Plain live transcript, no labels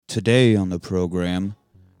Today on the program,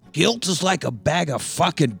 guilt is like a bag of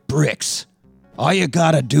fucking bricks. All you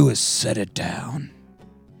gotta do is set it down.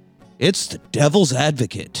 It's the Devil's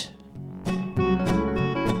Advocate.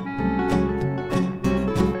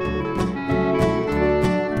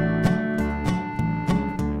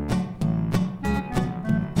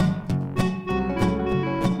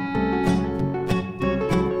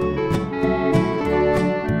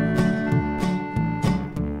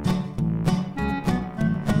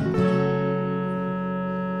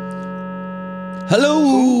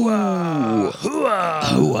 Hello!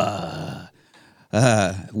 Hooah!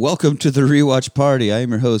 Welcome to the Rewatch Party. I am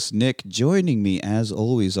your host, Nick. Joining me, as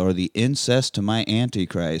always, are the incest to my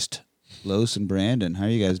Antichrist, Los and Brandon. How are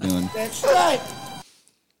you guys doing? That's right.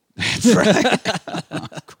 That's right.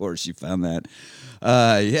 Of course, you found that.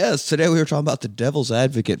 Yes, today we were talking about The Devil's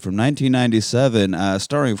Advocate from 1997,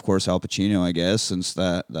 starring, of course, Al Pacino, I guess, since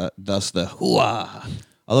thus the hooah.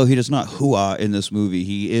 Although he does not hooah in this movie,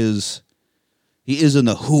 he is in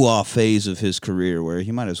the hooah phase of his career where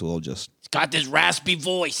he might as well just... He's got this raspy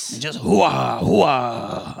voice. Just hooah,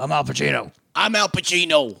 hooah. I'm Al Pacino. I'm Al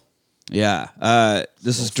Pacino. Yeah.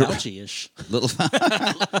 This is... Fauci-ish.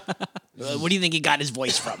 What do you think he got his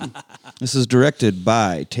voice from? This is directed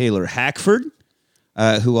by Taylor Hackford,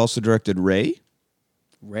 who also directed Ray.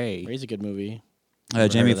 Ray's a good movie. Jamie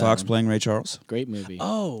heard of that Foxx one. playing Ray Charles. Great movie.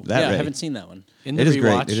 That yeah, Ray. I haven't seen that one. In the It is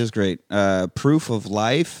rewatch. great. It is great. Proof of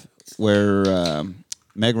Life, where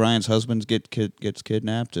Meg Ryan's husband gets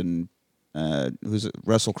kidnapped, and who's it?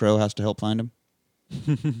 Russell Crowe has to help find him.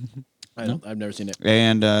 I've never seen it.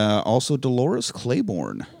 And also Dolores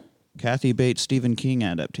Claiborne, Kathy Bates Stephen King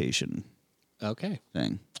adaptation Okay.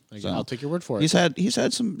 thing. So I'll take your word for it. he's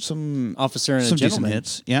had some Officer and some a decent Gentleman.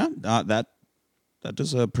 hits. Yeah, that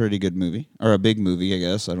is a pretty good movie, or a big movie, I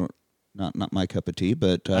guess. I don't not my cup of tea,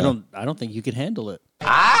 but I don't think you could handle it.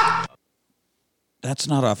 That's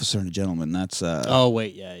not Officer and a Gentleman. That's Oh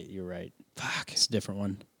wait, yeah, you're right. fuck. It's a different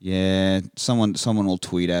one. Yeah, someone will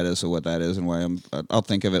tweet at us of what that is and why I'll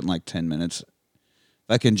think of it in like 10 minutes.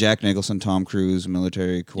 Fucking Jack Nicholson, Tom Cruise,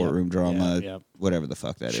 military courtroom drama, yep. whatever the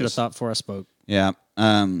fuck that Should have is. thought before I spoke. Yeah.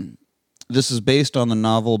 This is based on the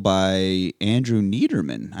novel by Andrew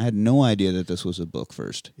Niederman. I had no idea that this was a book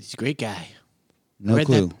first. He's a great guy. No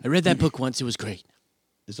clue. I read that book once. It was great.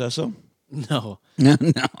 Is that so? No. No.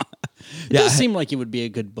 It does seem like it would be a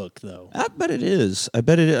good book, though. I bet it is. I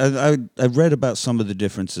bet it is. I read about some of the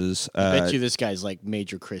differences. I bet you this guy's like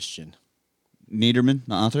major Christian. Niederman,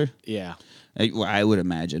 the author? Yeah. I would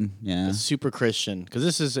imagine, yeah. Super Christian. Because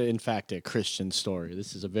this is, in fact, a Christian story.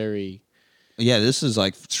 This is a very... Yeah, this is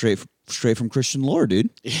like straight from Christian lore, dude.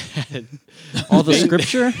 All the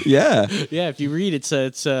scripture? Yeah. Yeah, if you read it,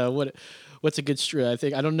 what's a good story?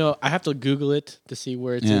 I don't know. I have to Google it to see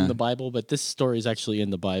where it's Yeah. in the Bible, but this story is actually in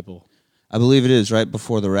the Bible. I believe it is right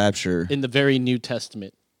before the rapture. In the very New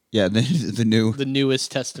Testament. Yeah, the new. The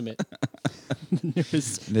newest testament.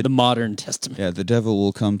 The modern testament. Yeah, the devil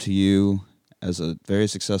will come to you as a very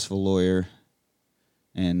successful lawyer,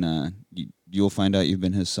 and you'll find out you've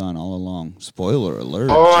been his son all along. Spoiler alert.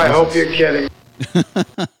 Oh, I hope you're kidding.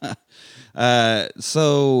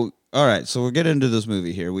 All right, so we'll get into this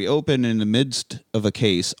movie here. We open in the midst of a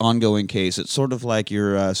case, ongoing case. It's sort of like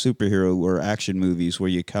your superhero or action movies where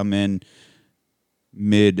you come in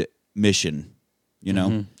mid-mission, you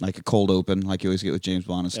know, like a cold open, like you always get with James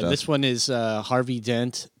Bond and stuff. This one is Harvey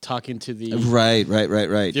Dent talking to the... Right.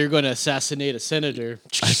 You're going to assassinate a senator.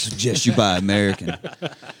 I suggest you buy American.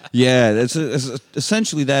 Yeah, it's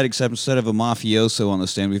essentially that, except instead of a mafioso on the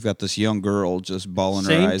stand, we've got this young girl just bawling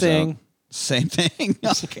her eyes out. Same thing.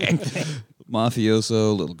 Okay.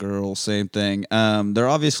 Mafioso, little girl, same thing. They're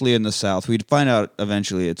obviously in the South. We'd find out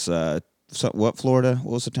eventually it's what Florida?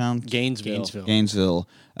 What was the town? Gainesville.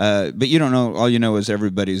 But you don't know. All you know is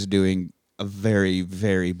everybody's doing a very,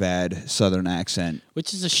 very bad Southern accent.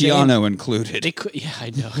 Which is a shame. Keanu included. Yeah,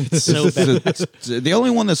 I know. It's so bad. The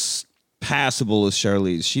only one that's passable is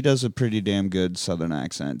Charlize. She does a pretty damn good Southern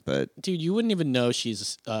accent, but Dude, you wouldn't even know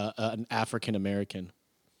she's an African American.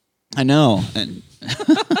 I know. And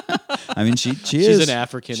I mean, she is. She's an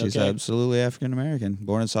African. She's okay. absolutely African American,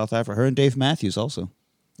 born in South Africa. Her and Dave Matthews also.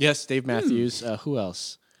 Yes, Dave Matthews. Who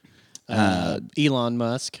else? Elon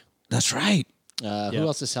Musk. That's right. Who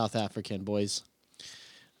else is South African, boys?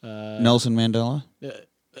 Nelson Mandela.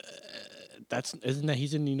 Isn't that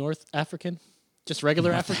he's in the North African? Just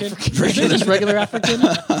regular African? Just regular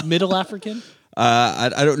African? Middle African?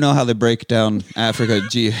 I don't know how they break down Africa,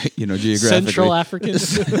 geographically. Central African?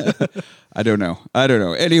 I don't know.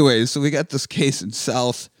 Anyways, so we got this case in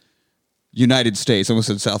South United States. I almost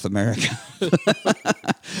said South America.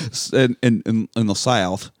 in the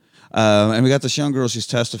South. And we got this young girl. She's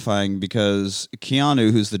testifying because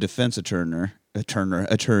Keanu, who's the defense attorney, the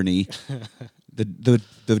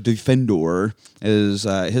defender, is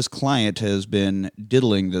his client has been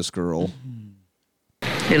diddling this girl.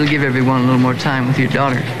 It'll give everyone a little more time with your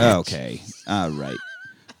daughter. Okay, all right.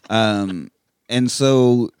 And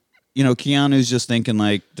so, Keanu's just thinking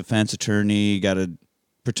like defense attorney, got to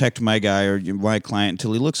protect my guy or my client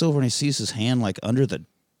until he looks over and he sees his hand like under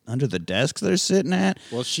the desk they're sitting at.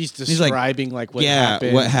 Well, she's He's describing what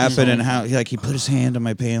happened. what happened and how he put his hand on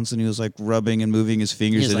my pants and he was like rubbing and moving his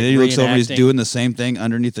fingers He's, and like, then he looks over and he's reenacting. doing the same thing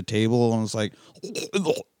underneath the table and it's like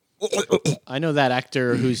I know that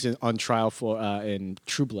actor who's on trial for in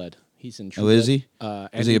True Blood. He's in True oh Blood. is he?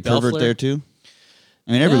 Is he a pervert there too?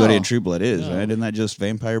 I mean, everybody in True Blood is, right? Isn't that just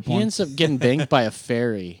vampire He porn? ends up getting banged by a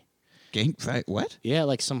fairy. Gang fight? What? Yeah,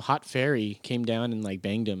 like some hot fairy came down and like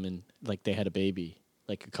banged him, and like they had a baby.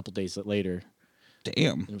 Like a couple days later,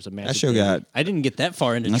 Damn. there was a That magic show baby. got. I didn't get that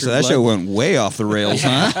far into True That Blood. show went way off the rails,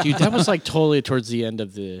 huh? Dude, that was like totally towards the end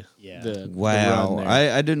of the Wow. run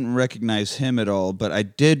there. I didn't recognize him at all, but I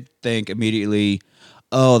did think immediately,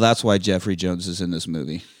 oh, that's why Jeffrey Jones is in this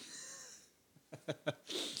movie.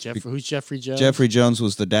 Who's Jeffrey Jones? Jeffrey Jones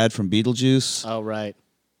was the dad from Beetlejuice, Oh right,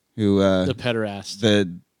 who the pederast.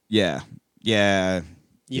 yeah.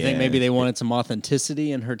 You think maybe they wanted some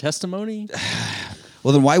authenticity in her testimony?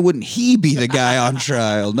 Well, then why wouldn't he be the guy on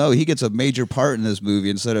trial? No, he gets a major part in this movie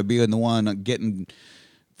instead of being the one getting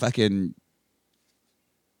fucking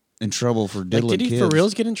in trouble for Like, diddling did he kids. for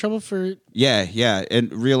reals get in trouble for? Yeah.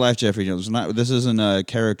 And real life Jeffrey Jones. This isn't a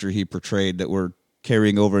character he portrayed that we're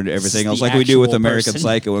carrying over into everything else the like we do with actual American person.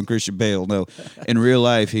 Psycho and Christian Bale. No, in real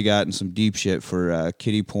life he got in some deep shit for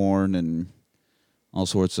kiddie porn and all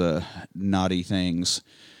sorts of naughty things,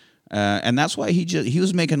 and that's why he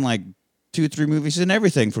was making like 2-3 movies and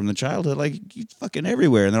everything from the childhood, like fucking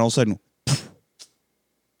everywhere, and then all of a sudden,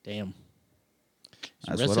 Damn.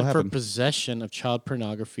 that's what'll Arrested for happen. possession of child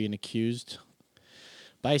pornography and accused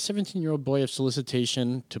by a 17-year-old boy of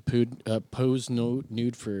solicitation to pose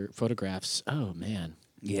nude for photographs. Oh man!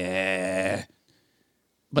 Yeah,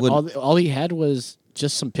 But all he had was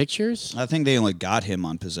just some pictures. I think they only got him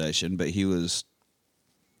on possession, but he was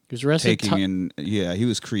He was arrested. taking in. Yeah, he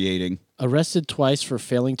was creating. Arrested twice for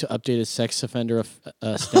failing to update his sex offender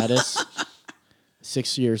status.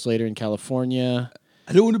 6 years later in California.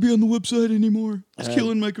 I don't want to be on the website anymore. It's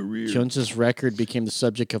killing my career. Jones's record became the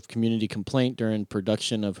subject of community complaint during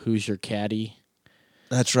production of Who's Your Caddy?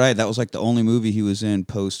 That's right. That was like the only movie he was in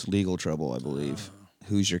post legal trouble, I believe.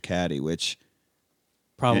 Who's Your Caddy? Which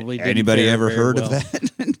Probably didn't anybody fare ever very heard well. of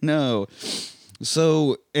that? No.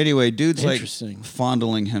 So anyway, dude's like Interesting.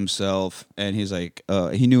 fondling himself, and he's like,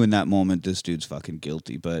 he knew in that moment this dude's fucking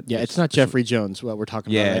guilty. But Yeah, it's not Jeffrey Jones, what we're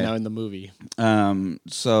talking about Yeah. right now in the movie.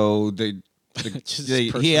 So Just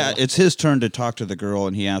it's personal. his turn to talk to the girl,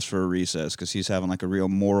 and he asks for a recess because he's having like a real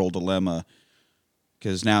moral dilemma.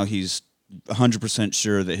 Because now he's 100%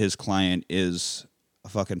 sure that his client is a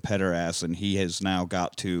fucking pederast, and he has now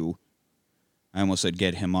got to. I almost said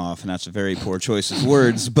get him off, and that's a very poor choice of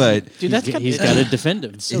words, but Dude, that's He's got to defend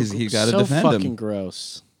him. he's got to so defend fucking him.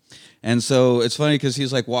 gross. And so it's funny because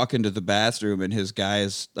he's like walking to the bathroom, and his guy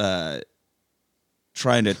is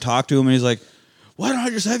trying to talk to him, and he's like, "Why don't I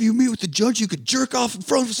just have you meet with the judge? You could jerk off in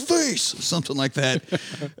front of his face," something like that,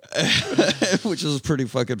 which is pretty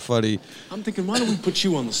fucking funny. I'm thinking, why don't we put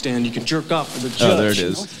you on the stand? You can jerk off for the judge. Oh, there it you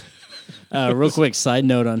is. know? Real quick side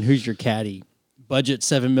note on Who's Your Caddy. Budget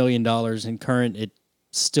 $7 million, and current it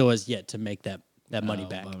still has yet to make that money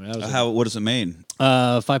back. What does it mean?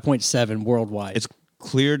 5.7 worldwide. It's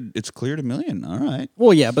cleared. It's cleared $1 million. All right,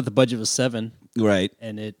 well, yeah, but the budget was 7, right.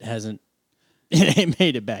 and it hasn't. It ain't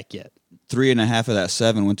made it back yet. 3.5 of that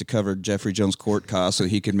 7 went to cover Jeffrey Jones' court costs so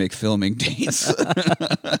he could make filming dates.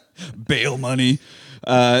 Bail money.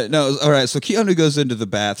 No, all right. So Keanu goes into the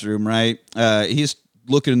bathroom, right? He's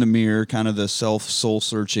looking in the mirror, kind of the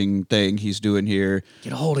soul-searching thing he's doing here.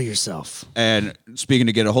 Get a hold of yourself. And speaking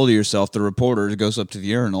to get a hold of yourself, the reporter goes up to the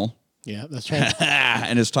urinal Yeah, that's right.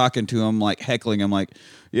 and is talking to him, like heckling him, like,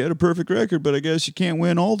 "You had a perfect record, but I guess you can't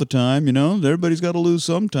win all the time, you know? Everybody's got to lose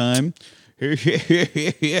sometime."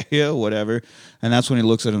 Yeah, whatever. And that's when he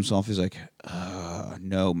looks at himself. He's like,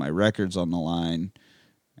 no, my record's on the line.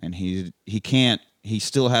 And he can't, he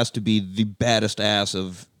still has to be the baddest ass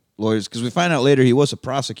of lawyers. Because we find out later he was a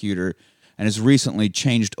prosecutor and has recently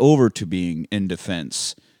changed over to being in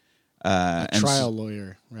defense. Trial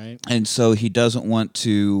lawyer, right? And so he doesn't want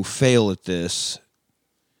to fail at this.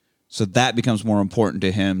 So that becomes more important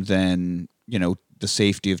to him than, the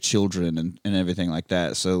safety of children and everything like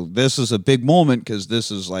that. So this is a big moment because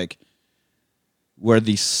this is like where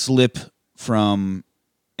the slip from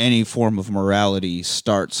any form of morality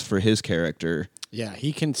starts for his character. Yeah,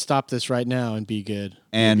 he can stop this right now and be good.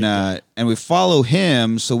 And we follow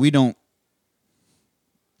him, so we don't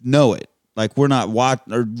know it. Like, we're not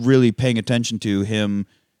or really paying attention to him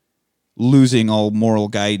losing all moral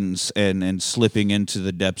guidance and slipping into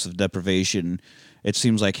the depths of deprivation. It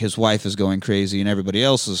seems like his wife is going crazy and everybody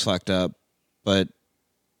else is fucked up, but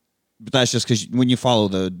that's just because when you follow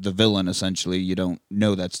the villain, essentially, you don't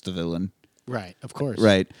know that's the villain. Right, of course.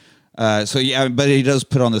 Right. So yeah, but he does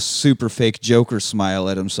put on this super fake Joker smile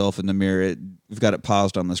at himself in the mirror. We've got it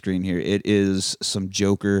paused on the screen here. It is some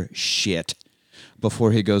Joker shit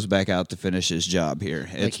before he goes back out to finish his job here.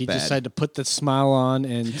 It's Like he bad. decided to put the smile on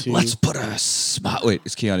and to... Let's put a smile. Wait,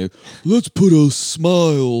 it's Keanu. Let's put a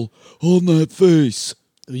smile on that face.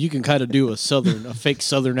 You can kind of do a fake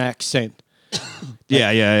southern accent.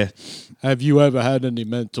 Yeah. Have you ever had any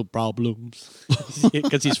mental problems?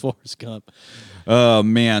 Because he's Forrest Gump. Oh,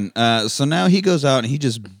 man. So now he goes out and he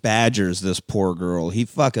just badgers this poor girl. He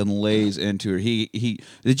fucking lays into her. He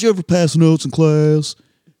did you ever pass notes in class?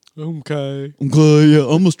 Okay. Okay, yeah,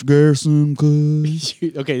 I'm Mr. Garrison.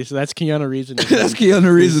 Okay. Okay, so that's Keanu Reeves. That's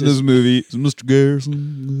Keanu Reeves in this movie. It's Mr.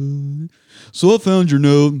 Garrison. So I found your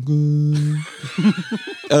note.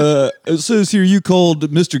 It says here you called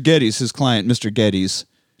Mr. Geddes, his client, Mr. Geddes,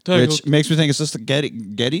 which makes me think it's just the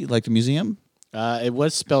Getty, like the museum. It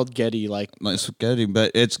was spelled Getty, like It's Getty,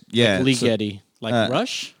 but it's Lee it's Getty, Like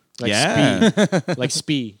Rush? like yeah. Spee, like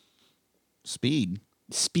Spee, Speed.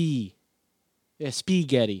 yeah, Spee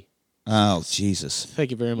Getty. Oh Jesus!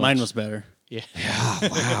 Thank you very much. Mine was better. yeah, Oh,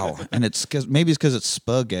 wow. And it's maybe it's because it's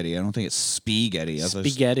spaghetti. I don't think it's spaghetti.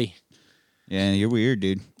 Spaghetti. Yeah, you're weird,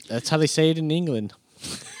 dude. That's how they say it in England.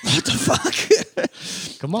 What the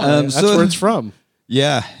fuck? Come on, that's where it's from.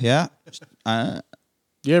 Yeah.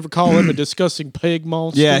 You ever call him a disgusting pig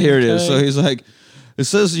monster? Yeah, here it is. Okay. So he's like, it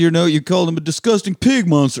says your note you called him a disgusting pig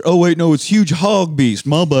monster. Oh, wait, no, it's huge hog beast.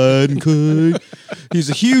 My bad. Okay. He's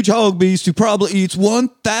a huge hog beast who probably eats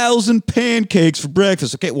 1,000 pancakes for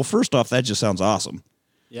breakfast. Okay, well, first off, that just sounds awesome.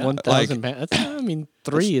 Yeah. 1,000 I mean,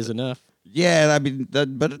 3 is enough. Yeah, I mean, but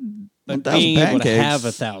 1,000 Being able to pancakes. have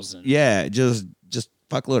 1,000. Yeah, just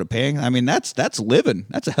fuckload of pancakes. I mean, that's living.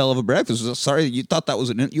 That's a hell of a breakfast. Sorry, you thought that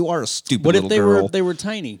was you are a stupid What if little girl. they were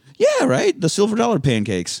tiny? Yeah, right. The silver dollar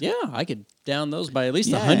pancakes. Yeah, I could down those by at least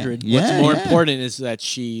Yeah. 100. Yeah. What's more important is that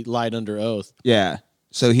she lied under oath. Yeah.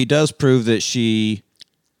 So he does prove that she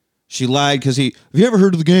lied because have you ever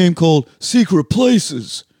heard of the game called Secret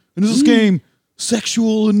Places? And is this game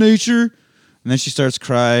sexual in nature? And then she starts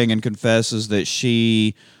crying and confesses that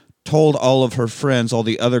she told all of her friends, all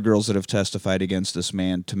the other girls that have testified against this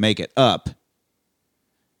man, to make it up.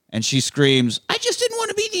 And she screams, I just didn't want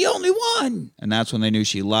to be the only one. And that's when they knew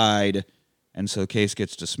she lied. And so case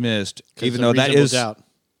gets dismissed, even though that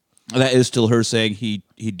is still her saying he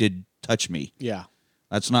did touch me. Yeah.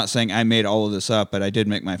 That's not saying I made all of this up, but I did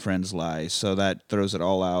make my friends lie. So that throws it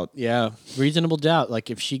all out. Yeah. Reasonable doubt. Like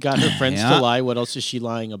if she got her friends Yeah. to lie, what else is she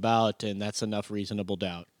lying about? And that's enough reasonable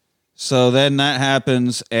doubt. So then that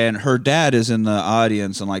happens, and her dad is in the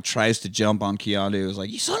audience and like tries to jump on Keanu. He's like,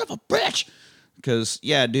 "You son of a bitch!" Because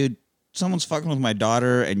yeah, dude, someone's fucking with my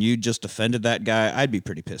daughter, and you just offended that guy. I'd be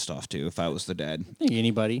pretty pissed off too if I was the dad. I think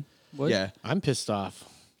anybody would. Yeah, I'm pissed off.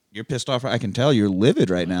 you're pissed off. I can tell you're livid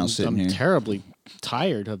right now, sitting I'm here. terribly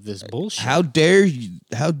tired of this bullshit. How dare you?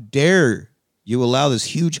 How dare you allow this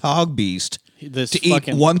huge hog beast This to eat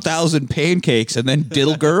fucking 1,000 pancakes and then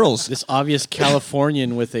diddle girls? this obvious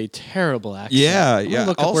Californian with a terrible accent. Yeah, I'm gonna yeah.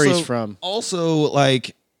 Look up where he's from. Also,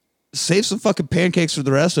 like, save some fucking pancakes for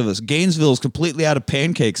the rest of us. Gainesville is completely out of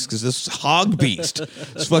pancakes because this hog beast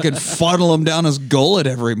is fucking funnel them down his gullet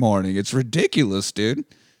every morning. It's ridiculous, dude.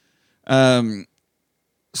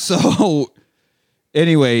 So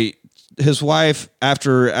anyway, his wife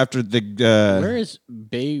after the Where is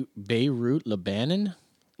Beirut, Lebanon?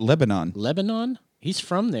 Lebanon. Lebanon? He's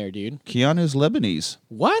from there, dude. Keanu's Lebanese,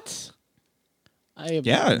 What? I have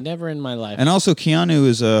Yeah. never in my life. and also Keanu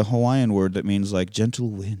is a Hawaiian word that means like gentle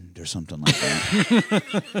wind or something like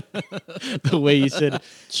that. the way you said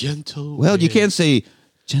gentle. Well, you wind. can't say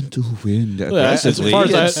gentle wind Well, as aggressively. far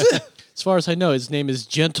It's- as far as I know, his name is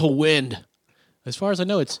Gentle Wind. As far as I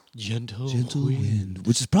know, it's Gentle, Wind.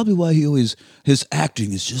 which is probably why his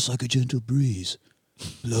acting is just like a gentle breeze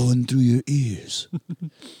blowing through your ears.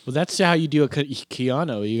 Well, that's how you do a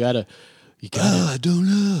Keanu. You gotta. I don't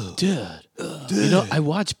know. Dude. You know, I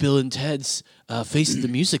watched Bill and Ted's Face of the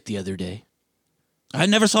Music the other day. I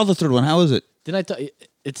never saw the third one. How is it? Then I thought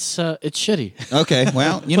It's shitty. Okay,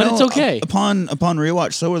 well, you But know, it's okay. Upon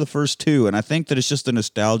rewatch, so are the first two, and I think that it's just the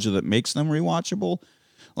nostalgia that makes them rewatchable.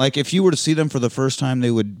 Like if you were to see them for the first time,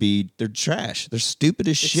 they're trash. They're stupid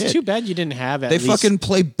as shit. It's too bad you didn't have They fucking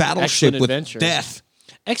play Battleship Excellent with Adventure. death.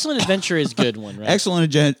 Excellent Adventure is a good one, right?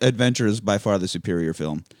 Excellent Adventure is by far the superior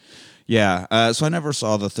film. Yeah, so I never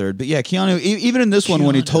saw the third, but yeah, Keanu. Even in this one,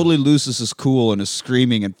 when he totally loses his cool and is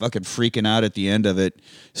screaming and fucking freaking out at the end of it,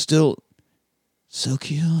 still so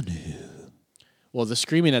Keanu. Well, the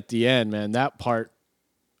screaming at the end, man, that part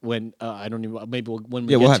when I don't even maybe when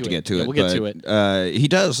we Yeah, get we'll to have to get to it. We'll get to it. He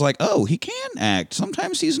does like, oh, he can act.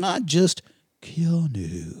 Sometimes he's not just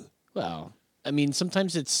Keanu. Well, I mean,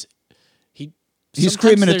 sometimes He's sometimes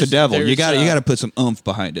screaming at the there's- devil. You there's, got to put some oomph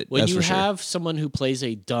behind it. when That's you for sure. have someone who plays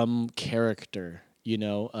a dumb character,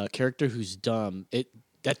 a character who's dumb,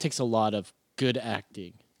 that takes a lot of good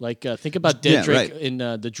acting. Like think about Yeah, Dedrick right. in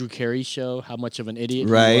the Drew Carey show, how much of an idiot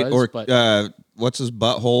Right, he was. or but what's his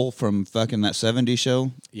butthole from fucking that '70s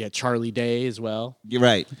show? yeah, Charlie Day as well. You're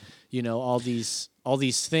right. All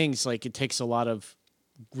these things, like it takes a lot of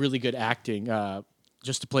really good acting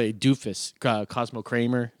just to play a doofus, Cosmo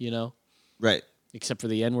Kramer, Right. except for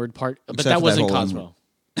the N-word part. But Except that for wasn't that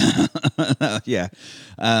Cosmo. Yeah.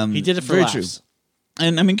 He did it for very laughs. true.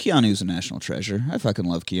 And I mean, Keanu's a national treasure. I fucking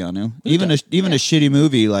love Keanu. Even a shitty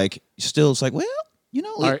movie, like still, it's like, well,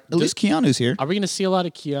 at least Keanu's here. Are we going to see a lot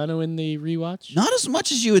of Keanu in the rewatch? Not as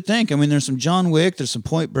much as you would think. I mean, there's some John Wick, there's some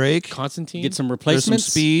Point Break, Constantine? Get some there's some replacements.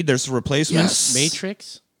 Speed, there's some replacements.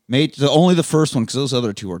 Matrix? Only the first one, because those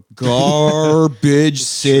other two are garbage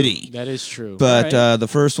city. That is true. But the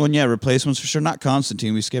first one, yeah, replacements for sure. Not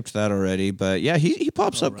Constantine. We skipped that already. But yeah, he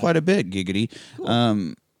pops up quite a bit, giggity.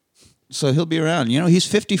 Cool. So he'll be around. He's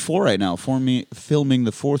 54 right now, filming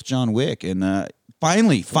the fourth John Wick. And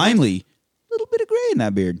finally, a little bit of gray in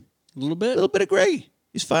that beard. A little A bit. little bit of gray.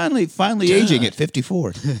 He's finally aging at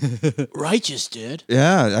 54. Righteous, dude.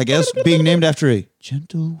 Yeah, I guess being named after a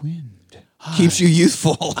gentle wind keeps you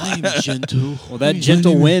youthful. I'm gentle. Well, that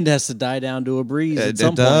gentle wind has to die down to a breeze. at It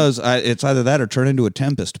some does. It's either that or turn into a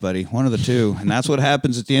tempest, buddy. One of the two. And that's what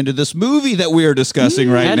happens at the end of this movie that we are discussing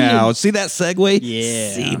right How do you- now. See that segue? Yeah.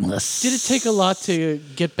 Seamless. Did it take a lot to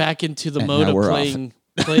get back into the And mode now of we're playing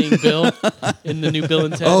Bill in the new Bill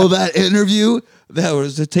and Ted? Oh, that interview? That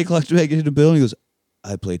was to take a lot to make it into Bill. And he goes,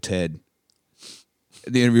 I play Ted.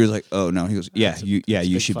 The interviewer's like, oh, no. He goes, you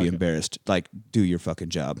big should be fuck up. embarrassed. Like, do your fucking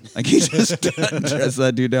job. Like, he just dressed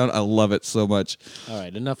that dude down. I love it so much. All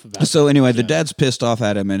right, enough about So anyway, the dad's pissed off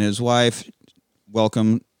at him, and his wife,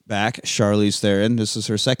 welcome back, Charlize Theron. This is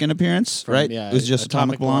her second appearance, right? yeah, It was just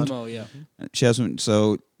Atomic Blonde. Oh yeah. She hasn't.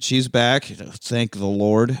 So she's back. Thank the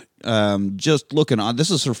Lord. Just looking on. This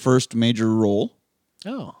is her first major role.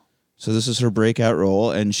 Oh. So this is her breakout role,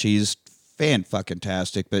 and she's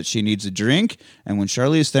fan-fucking-tastic, but she needs a drink, and when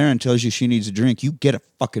Charlize Theron tells you she needs a drink, you get a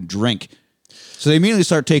fucking drink. So they immediately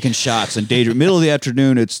start taking shots, and middle of the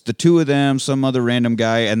afternoon, it's the two of them, some other random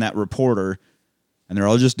guy, and that reporter, and they're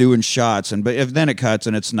all just doing shots, but if then it cuts,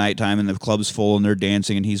 and it's nighttime, and the club's full, and they're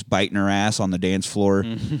dancing, and he's biting her ass on the dance floor,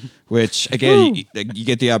 which, again, you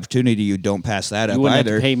get the opportunity, you don't pass that You up wouldn't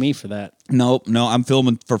either. have to pay me for that. Nope, no, I'm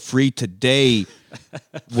filming for free today.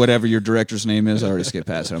 Whatever your director's name is, I already skipped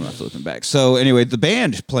past it. I'm not flipping back. So anyway, the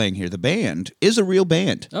band playing here, the band is a real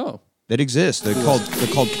band Oh. that exists. They're called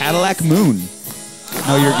Cadillac Moon.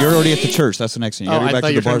 No, you're already at the church. That's the next thing. You gotta I go back thought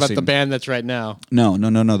to you were the bar talking about scene. the band that's right now. No,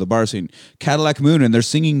 the bar scene. Cadillac Moon, and they're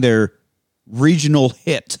singing their regional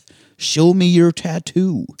hit, "Show Me Your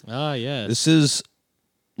Tattoo." Ah, yes. This is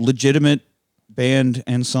legitimate band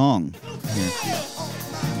and song. Here.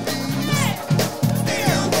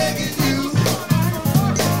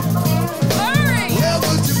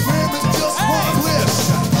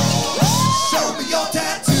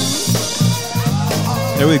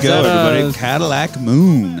 There we go, that, everybody. Cadillac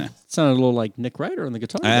Moon. Sounded a little like Nick Ryder on the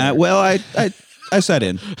guitar. Well, I sat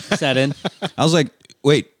in. Sat in. I was like,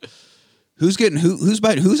 wait, who's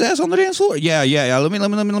ass on the dance floor? Yeah.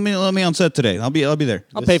 Let me on set today. I'll be there.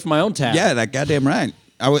 I'll pay for my own tab. Yeah, that goddamn right.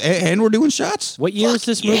 And we're doing shots. What year is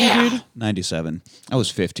this movie, dude? 97. I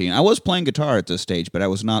was 15. I was playing guitar at this stage, but I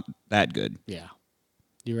was not that good. Yeah.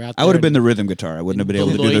 You were out I would have been the rhythm guitar. I wouldn't have been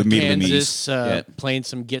able to do the Beloit, meet Kansas, yeah. playing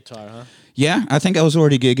some guitar, huh? Yeah, I think I was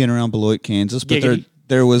already gigging around Beloit, Kansas, but Giggity.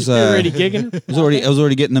 there was You're already gigging? I was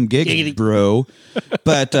already getting them gigging, Giggity. bro.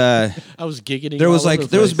 But I was gigging. there was all over the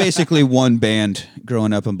there was place. basically one band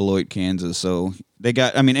growing up in Beloit, Kansas. So they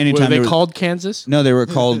got. I mean, Were anytime they were, called Kansas? No, they were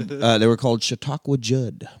called Chautauqua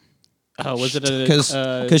Judd Oh, was it a because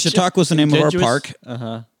Chautauqua was the name of our indigenous-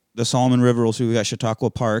 park. The Solomon River. So we got Chautauqua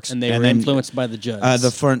Parks, And they were then, influenced by the Judds.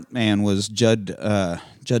 The front man was Judd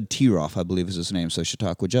Judd Tiroff, I believe is his name. So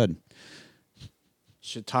Chautauqua Judd.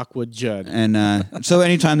 Chautauqua Judd. And so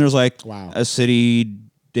anytime there's like Wow. a city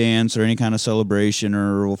dance or any kind of celebration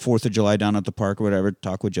or 4th of July down at the park or whatever,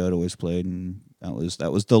 Chautauqua Judd always played, and that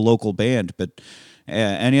was the local band. But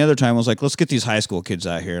any other time I was like, let's get these high school kids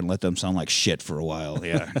out here and let them sound like shit for a while.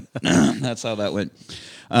 Yeah, that's how that went.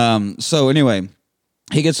 So anyway,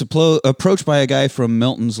 he gets approached by a guy from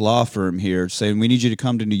Milton's law firm here saying, we need you to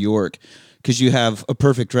come to New York because you have a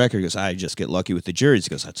perfect record. He goes, I just get lucky with the juries. He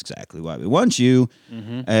goes, that's exactly why we want you.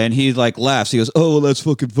 Mm-hmm. And he like laughs. He goes, oh, well, that's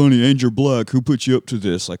fucking funny. Andrew Black, who put you up to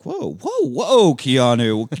this? Like, whoa,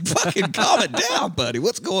 Keanu. Fucking calm it down, buddy.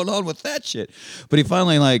 What's going on with that shit? But he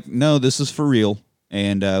finally like, no, this is for real.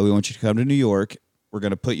 And we want you to come to New York. We're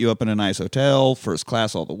going to put you up in a nice hotel, first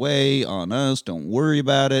class all the way, on us. Don't worry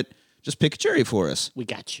about it. Just pick a jury for us. We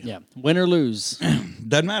got you. Yeah, win or lose,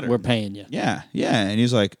 Doesn't matter. we're paying you. Yeah. And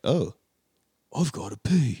he's like, oh, I've got to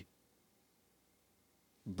pee.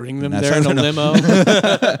 Bring them That's there in a right. limo.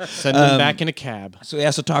 Send them back in a cab. So he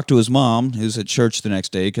has to talk to his mom, who's at church the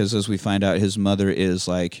next day, because as we find out, his mother is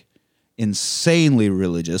like insanely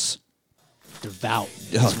religious. Devout.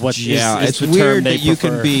 Yeah, is it's the term weird they that you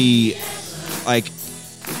prefer. can be like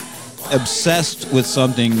obsessed with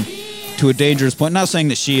something to a dangerous point. Not saying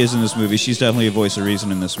that she is in this movie. She's definitely a voice of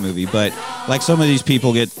reason in this movie. But like some of these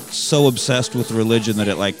people get so obsessed with religion that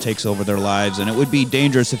it like takes over their lives. And it would be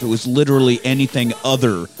dangerous if it was literally anything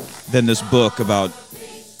other than this book about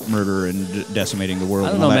murder and decimating the world. I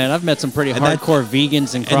don't and know, all that. man. I've met some pretty And that- hardcore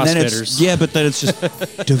vegans and And then CrossFitters. but then it's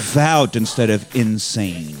just devout instead of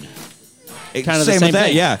insane. Kind of the Same same with that,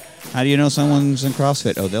 thing. yeah. How do you know someone's in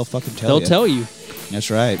CrossFit? Oh, they'll fucking tell you. They'll tell you.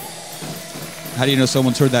 That's right. How do you know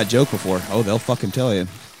someone's heard that joke before? Oh, they'll fucking tell you.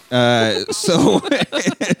 So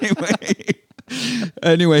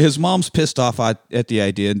anyway, his mom's pissed off at the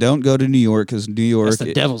idea. Don't go to New York because New York, That's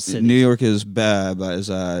the devil's city. New York is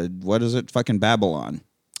what is it? Fucking Babylon.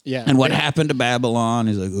 Yeah. And what happened to Babylon?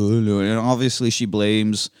 He's like, oh no. And obviously she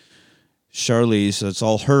blames Charlize. So it's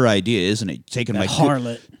all her idea, isn't it? Taking That my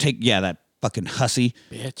harlot. that fucking hussy,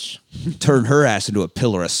 Bitch. turn her ass into a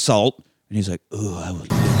pillar of salt. And he's like, oh, I would lick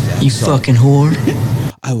that You salt. fucking whore.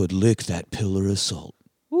 I would lick that pillar of salt.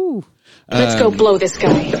 Let's go blow this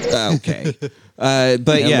guy. Okay.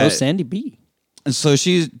 But yeah, Hello, Sandy B. so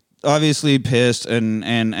she's obviously pissed, and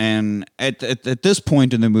at this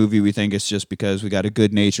point in the movie, we think it's just because we got a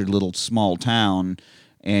good-natured little small town,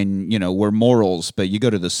 and we're morals. But you go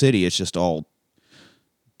to the city, it's just all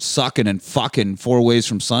sucking and fucking 4 ways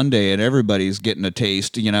from Sunday, and everybody's getting a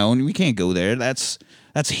taste, and we can't go there. That's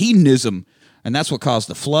hedonism, and that's what caused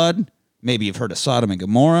the flood. Maybe you've heard of Sodom and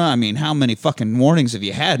Gomorrah. I mean, how many fucking warnings have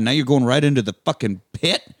you had? Now you're going right into the fucking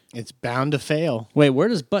pit. It's bound to fail. Wait, where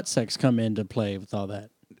does butt sex come into play with all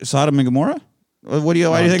that? Sodom and Gomorrah? Why do you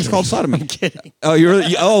think it's called Sodom? I'm kidding. Oh,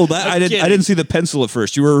 I didn't kidding. see the pencil at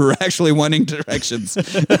first. You were actually wanting directions.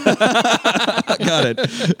 Got it.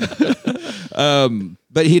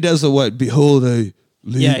 But he does the what? Behold, I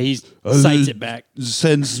lead, Yeah, he cites it back.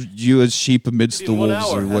 Sends you as sheep amidst the In 1 wolves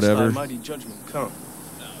hour or hast whatever. thy mighty judgment come,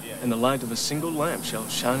 and the light of a single lamp shall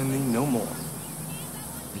shine in thee no more.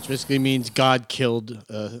 Which basically means God killed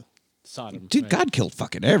Sodom. Dude, right? God killed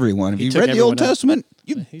fucking everyone. Have He you took read the Old everyone out. Testament?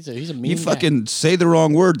 You He's a mean guy. fucking say the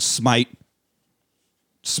wrong word, smite.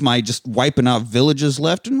 Smite, just wiping out villages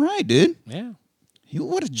left and right, dude. Yeah.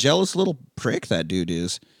 What a jealous little prick that dude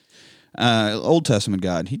is. Old Testament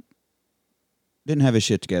God. He didn't have his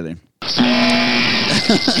shit together.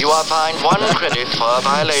 You are fined 1 credit for a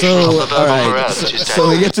violation of the verbal morality So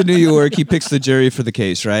he gets to New York. He picks the jury for the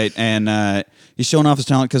case, right? And he's showing off his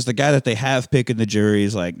talent because the guy that they have picking the jury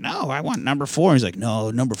is like, no, I want number 4. He's like, no,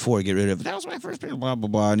 number 4, get rid of it. That was my first pick, blah, blah,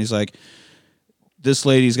 blah. And he's like, this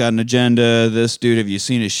lady's got an agenda. This dude, have you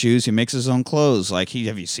seen his shoes? He makes his own clothes. Like,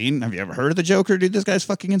 have you ever heard of the Joker? Dude, this guy's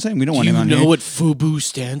fucking insane. We don't want him on here. what FUBU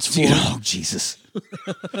stands for? Oh, Jesus.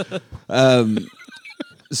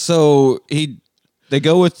 So they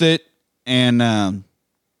go with it, and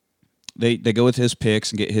they go with his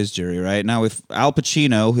picks and get his jury, right? Now, with Al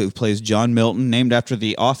Pacino, who plays John Milton, named after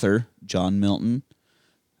the author, John Milton,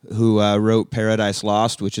 who wrote Paradise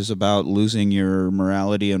Lost, which is about losing your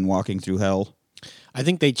morality and walking through hell. I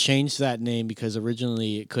think they changed that name because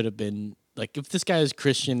originally it could have been like if this guy is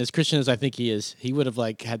Christian as I think he is, he would have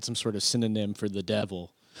like had some sort of synonym for the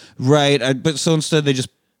devil. Right, but so instead they just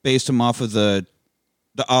based him off of the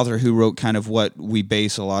author who wrote kind of what we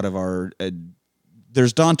base a lot of our...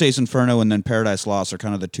 there's Dante's Inferno and then Paradise Lost are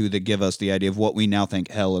kind of the two that give us the idea of what we now think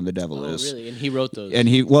hell and the devil is. Really? And he wrote those. And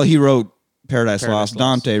he wrote Paradise Paradise Lost.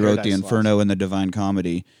 Lost. Dante wrote the Paradise Inferno and the Divine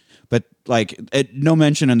Comedy. But like no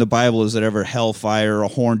mention in the Bible is that ever hellfire, a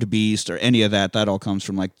horned beast, or any of that. That all comes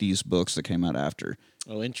from like these books that came out after.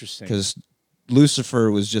 Oh, interesting. Because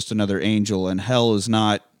Lucifer was just another angel, and hell is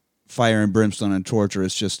not fire and brimstone and torture.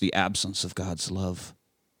 It's just the absence of God's love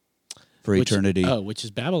for eternity. Which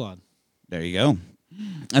is Babylon. There you go.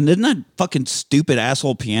 And didn't that fucking stupid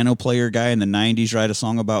asshole piano player guy in the 90s write a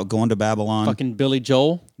song about going to Babylon? Fucking Billy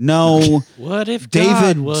Joel. No. What if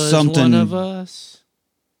David God was something. one of us?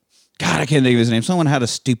 God, I can't think of his name. Someone had a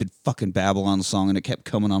stupid fucking Babylon song, and it kept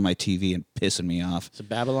coming on my TV and pissing me off. It's a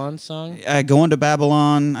Babylon song? Going to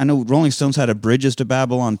Babylon. I know Rolling Stones had a Bridges to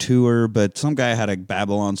Babylon tour, but some guy had a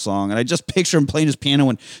Babylon song, and I just picture him playing his piano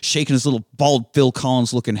and shaking his little bald Phil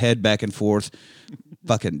Collins-looking head back and forth.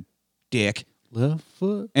 Fucking dick. Left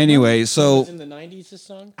foot. Anyway, so Was it in the 90s, this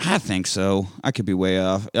song? I think so. I could be way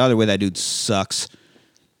off. Either way, that dude sucks.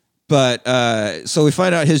 But so we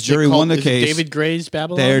find out his jury won the case. David Gray's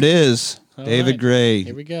Babylon? There it is. All David right. Gray.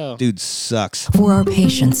 Here we go. Dude sucks. For our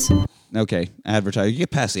patients. Okay, advertising. You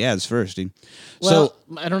get past the ads first, dude. Well,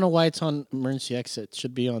 I don't know why it's on Emergency Exit. It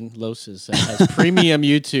should be on Los's. It has premium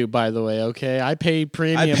YouTube, by the way, okay? I pay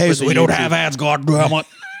premium for the YouTube. ads, goddammit.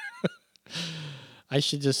 I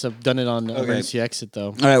should just have done it on Emergency Exit,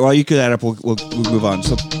 though. All right, well, you could add up. We'll move on.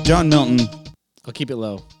 So John Milton. I'll keep it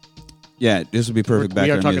low. Yeah, this would be perfect We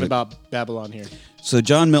background are talking music. about Babylon here. So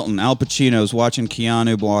John Milton, Al Pacino's watching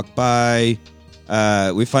Keanu walk by.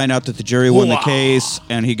 We find out that the jury won the case,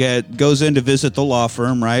 and he goes in to visit the law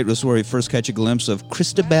firm, right? This is where we first catch a glimpse of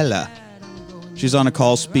Christabella. She's on a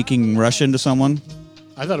call speaking Russian to someone.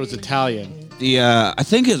 I thought it was Italian. I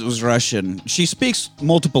think it was Russian. She speaks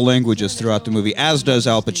multiple languages throughout the movie, as does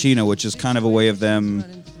Al Pacino, which is kind of a way of them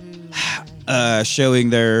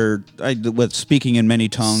showing their with speaking in many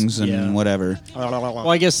tongues and whatever. Well,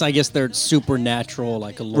 I guess they're supernatural,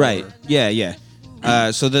 like a lore. Right. Yeah.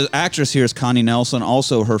 So the actress here is Connie Nelson,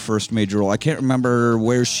 also her first major role. I can't remember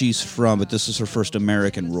where she's from, but this is her first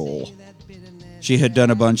American role. She had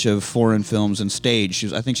done a bunch of foreign films and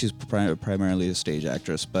stage. I think she's primarily a stage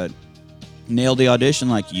actress, but nailed the audition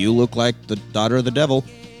like, you look like the daughter of the devil.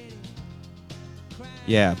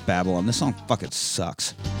 Yeah, Babylon. This song fucking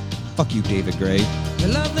sucks. Fuck you, David Gray.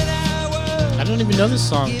 I don't even know this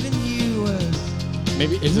song.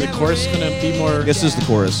 Maybe, is the chorus going to be more... This is the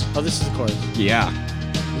chorus. Oh, this is the chorus. Yeah.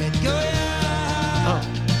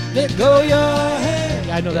 Let go your head.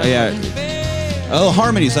 Yeah, I know that. Yeah. Oh,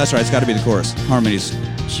 Harmonies. That's right. It's got to be the chorus. Harmonies.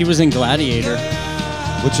 She was in Gladiator.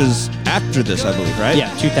 Which is after this, I believe, right?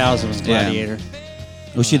 Yeah, 2000 was Gladiator.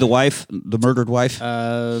 Was she the wife, the murdered wife?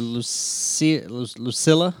 Lucilla,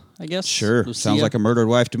 I guess. Sure. Lucia? Sounds like a murdered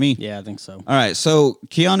wife to me. Yeah, I think so. All right. So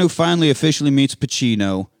Keanu finally officially meets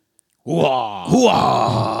Pacino.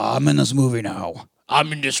 Hoo-ah, I'm in this movie now.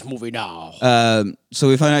 So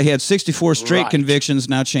we find out he had 64 straight convictions,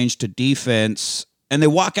 now changed to defense. And they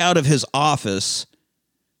walk out of his office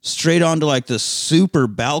straight onto like this super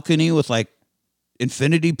balcony with like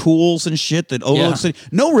infinity pools and shit that overlooks it.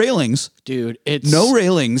 No railings. Dude, it's... No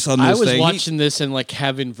railings on this thing. I was watching this and like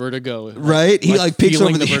having vertigo. Right? He like peeks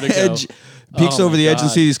over the vertigo. edge. Peeks over the edge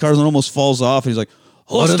and sees these cars and almost falls off. And he's like,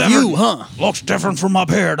 what a view, huh? Looks different from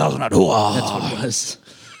up here, doesn't it? Hoo-ah. That's what it was.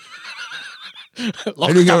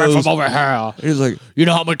 Looks different from over here. He's like, You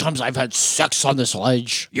know how many times I've had sex on this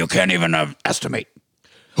ledge? you can't even estimate.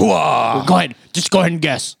 Hoo-ah. Go ahead. Just go ahead and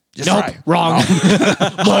guess. Just nope, try. wrong.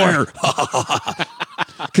 Lawyer.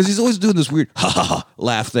 Because he's always doing this weird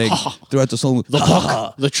laugh thing throughout this whole movie. The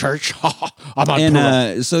book, the church. I'm on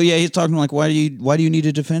And so yeah, he's talking like, why do you need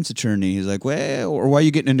a defense attorney? He's like, well, or why are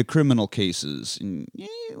you getting into criminal cases? And yeah,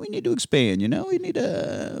 we need to expand. We need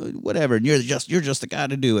whatever. And you're just the guy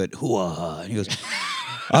to do it. Hoo-ah. And he goes,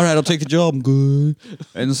 all right, I'll take the job. I'm good.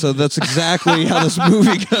 And so that's exactly how this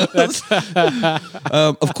movie goes.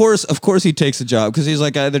 Of course, he takes the job because he's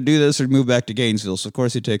like, either do this or move back to Gainesville. So of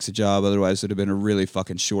course he takes the job. Otherwise, it'd have been a really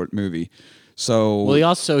fucking short movie. So Well, he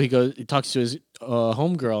talks to his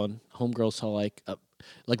homegirl, and homegirl's all like,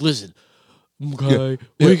 listen, okay,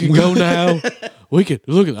 we can go now. We can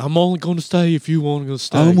look. I'm only going to stay if you want to go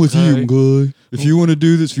stay. I'm with okay? you, guy. If you want to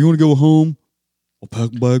do this, if you want to go home, I'll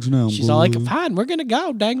pack bags now. She's all like, fine, we're going to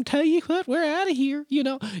go. Dang, tell you what, we're out of here.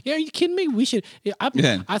 Yeah, are you kidding me? We should,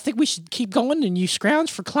 I think we should keep going and you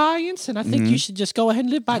scrounge for clients. And I think you should just go ahead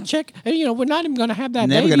and live by check. And, we're not even going to have that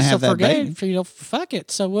Never baby. gonna have so that forget baby. it. Fuck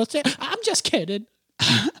it. So we'll say, I'm just kidding.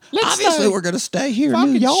 Obviously, we're going to stay here in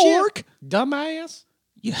Fucking New York. shit, dumbass.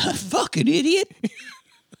 You fucking idiot.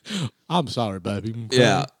 I'm sorry, baby. Okay.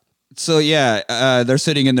 Yeah. So, they're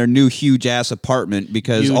sitting in their new huge-ass apartment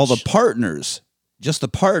because all the partners, just the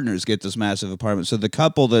partners get this massive apartment. So the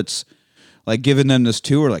couple that's like giving them this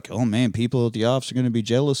tour, like, oh man, people at the office are going to be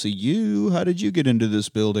jealous of you. How did you get into this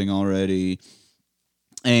building already?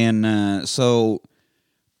 And so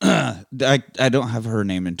I don't have her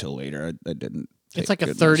name until later. I didn't. It's like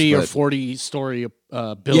a 30 or 40 story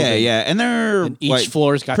building. Yeah, and they're and each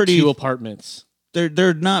floor's got 2 apartments.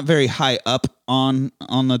 They're not very high up on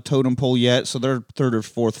the totem pole yet, so they're 3rd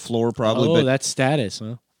or 4th floor probably. Oh, but that's status,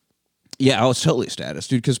 huh? Yeah, it's totally status,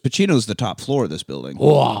 dude. Because Pacino's the top floor of this building.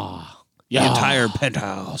 Wow, the entire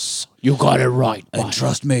penthouse. You got it right, buddy. And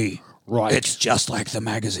trust me, right? It's just like the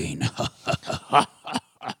magazine.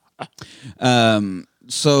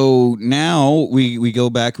 So now we go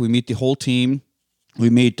back. We meet the whole team. We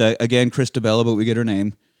meet again Christabella, but we get her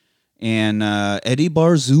name. And Eddie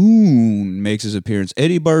Barzoon makes his appearance.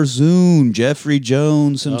 Eddie Barzoon, Jeffrey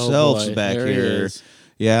Jones himself, is back here.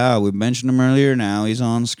 Yeah, we mentioned him earlier. Now he's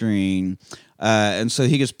on screen. And so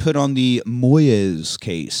he gets put on the Moyes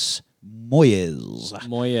case. Moyes.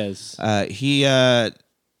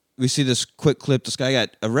 We see this quick clip. This guy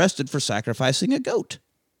got arrested for sacrificing a goat.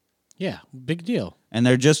 Yeah, big deal. And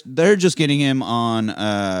they're just getting him on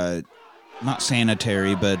not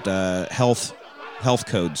sanitary, but health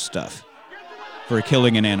code stuff for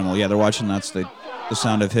killing an animal. Yeah, they're watching. That's the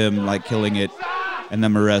sound of him like killing it and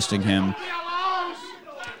them arresting him.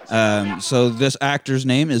 So this actor's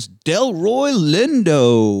name is Delroy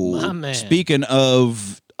Lindo. My man. Speaking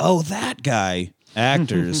of that guy,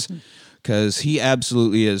 actors, because he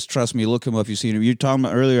absolutely is. Trust me, look him up. You've seen him. You were talking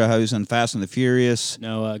about earlier how he's in Fast and the Furious.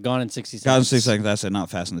 No, Gone in 60 Seconds. Gone in 60 Seconds. That's it, not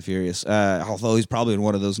Fast and the Furious. Although he's probably in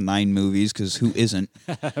one of those 9 movies, because who isn't?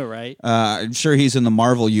 Right. I'm sure he's in the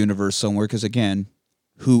Marvel universe somewhere, because again,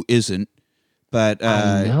 who isn't? But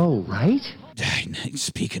I know, right?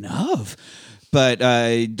 Speaking of, but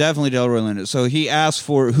definitely Delroy Lindo. So he asks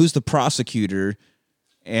for who's the prosecutor,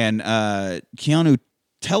 and Keanu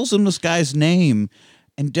tells him this guy's name.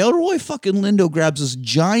 And Delroy fucking Lindo grabs this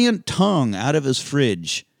giant tongue out of his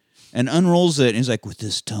fridge and unrolls it. And he's like, with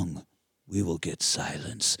this tongue, we will get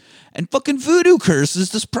silence. And fucking Voodoo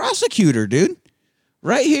curses this prosecutor, dude.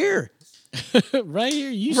 Right here. Right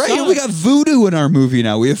here. Right here, we got Voodoo in our movie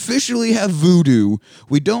now. We officially have Voodoo.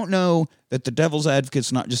 We don't know that the Devil's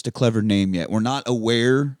Advocate's not just a clever name yet. We're not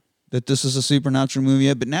aware that this is a supernatural movie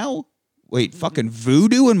yet. But now... Wait, fucking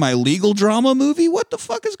Voodoo in my legal drama movie? What the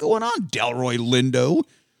fuck is going on, Delroy Lindo?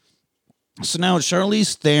 So now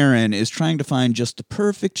Charlize Theron is trying to find just the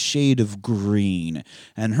perfect shade of green.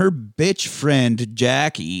 And her bitch friend,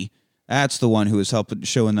 Jackie, that's the one who is helping,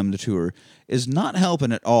 showing them the tour, is not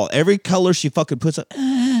helping at all. Every color she fucking puts up,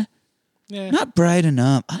 not bright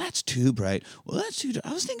enough. Oh, that's too bright. Well, that's too dark.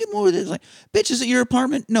 I was thinking more of this. Like, bitch, is it your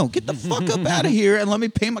apartment? No, get the fuck up out of here and let me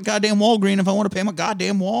paint my goddamn wall green if I want to paint my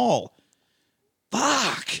goddamn wall.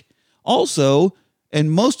 Fuck. Also, in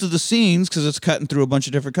most of the scenes, because it's cutting through a bunch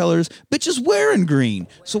of different colors, bitch is wearing green.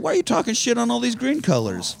 So why are you talking shit on all these green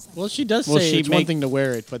colors? Well, she does say it's one thing to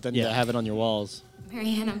wear it, but then to have it on your walls.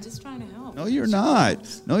 Marianne, I'm just trying to help. No, you're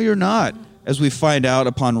not. No, you're not. As we find out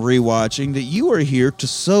upon rewatching that you are here to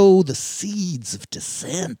sow the seeds of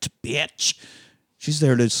dissent, bitch. She's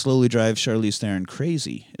there to slowly drive Charlize Theron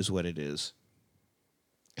crazy, is what it is.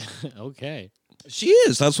 Okay. She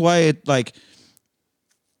is. That's why it, like...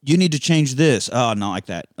 You need to change this. Oh, not like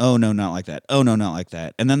that. Oh, no, not like that. Oh, no, not like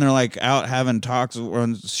that. And then they're like out having talks.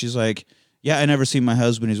 And she's like, yeah, I never see my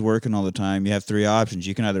husband. He's working all the time. You have 3 options.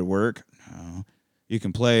 You can either work, no, you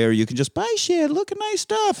can play, or you can just buy shit, look at nice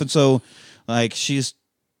stuff. And so, like, she's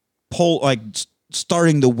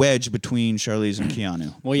starting the wedge between Charlize and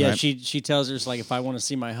Keanu. Well, yeah, right? she tells her, like, if I want to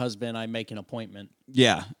see my husband, I make an appointment.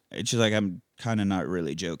 Yeah. And she's like, I'm kind of not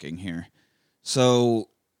really joking here. So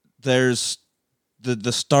there's...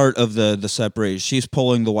 The start of the separation. She's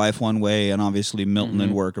pulling the wife one way, and obviously Milton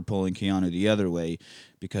and Work are pulling Keanu the other way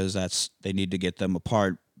because they need to get them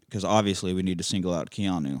apart. Because obviously we need to single out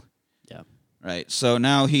Keanu. Yeah. Right. So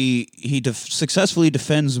now he successfully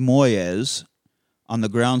defends Moyes on the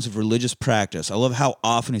grounds of religious practice. I love how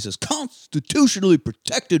often he says constitutionally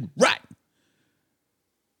protected right.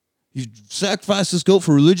 He sacrificed his goat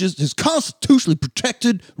for his constitutionally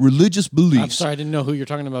protected religious beliefs. I'm sorry, I didn't know who you're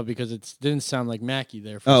talking about because it didn't sound like Mackie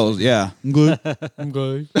there. Yeah. I'm good. I'm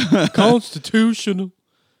good. Constitutional.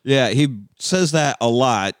 Yeah, he says that a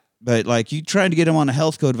lot, but like you trying to get him on a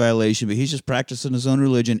health code violation, but he's just practicing his own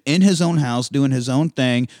religion in his own house, doing his own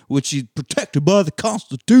thing, which is protected by the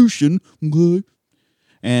Constitution. Okay.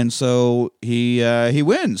 And so he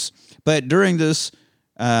wins. But during this...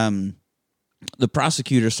 the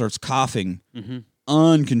prosecutor starts coughing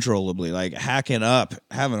uncontrollably, like hacking up,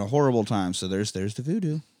 having a horrible time. So there's the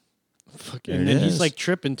voodoo. And then he's like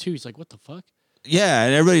tripping too. He's like, what the fuck? Yeah,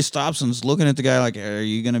 and everybody stops and is looking at the guy like, are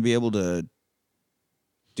you going to be able to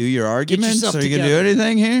do your arguments? yourself Are you going to do together.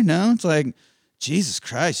 anything here? No? It's like, Jesus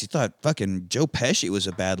Christ, you thought fucking Joe Pesci was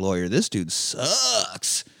a bad lawyer. This dude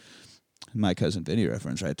sucks. My Cousin Vinny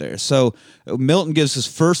reference right there. So Milton gives his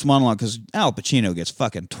first monologue because Al Pacino gets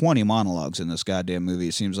fucking 20 monologues in this goddamn movie,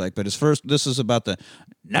 it seems like. But this is about the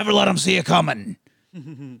never let them see you coming.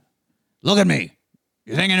 Look at me.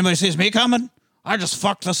 You think anybody sees me coming? I just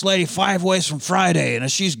fucked this lady 5 ways from Friday, and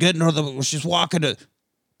as she's she's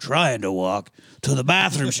trying to walk to the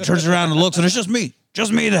bathroom. She turns around and looks, and it's just me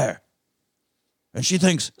there. And she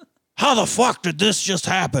thinks, how the fuck did this just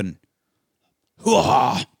happen?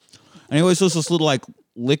 Hoo-ha. And he always does this little, like,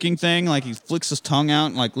 licking thing. Like, he flicks his tongue out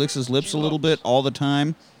and, like, licks his lips a little bit all the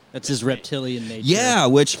time. That's his reptilian nature. Yeah,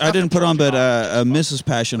 which I didn't put on, but Mrs.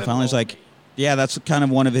 Passion finally is like, yeah, that's kind of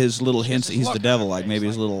one of his little hints that he's the devil. Like, maybe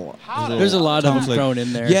his little There's a lot of them like, thrown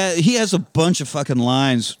in there. Yeah, he has a bunch of fucking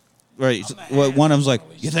lines. Right. One of them's like,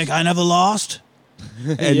 you think I never lost?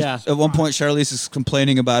 And Yeah. at one point, Charlize is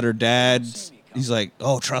complaining about her dad. He's like,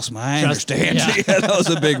 oh, trust me, I understand. yeah. Yeah, that was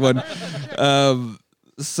a big one.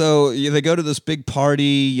 So they go to this big party,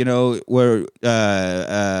 you know, where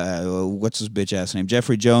what's his bitch ass name?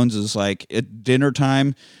 Jeffrey Jones is like at dinner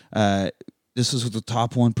time. This is with the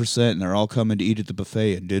top 1%, and they're all coming to eat at the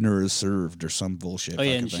buffet, and dinner is served or some bullshit. Oh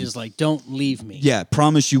yeah, and she's like, "Don't leave me." Yeah,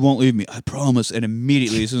 promise you won't leave me. I promise. And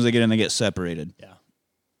immediately, as soon as they get in, they get separated. Yeah.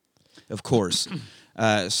 Of course.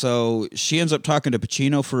 So she ends up talking to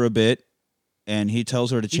Pacino for a bit, and he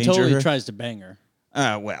tells her to change He totally her. tries to bang her.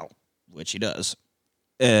 Well, which he does.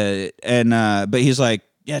 But he's like,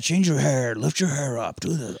 yeah, change your hair, lift your hair up,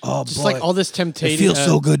 do this. Oh, Just boy, like all this it temptation. feels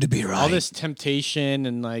so good to be right. All this temptation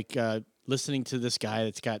and like listening to this guy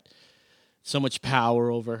that's got so much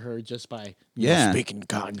power over her just by speaking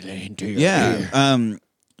kindly into your ear. Yeah.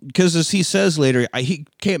 Because as he says later, he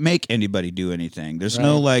can't make anybody do anything. There's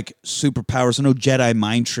no like superpowers, no Jedi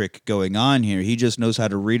mind trick going on here. He just knows how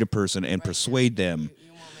to read a person and persuade them.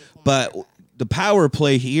 But the power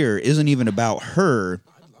play here isn't even about her.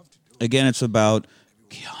 Again, it's about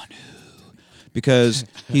Keanu. Because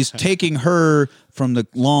he's taking her from the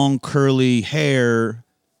long curly hair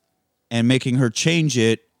and making her change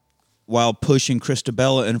it while pushing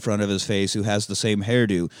Christabella in front of his face, who has the same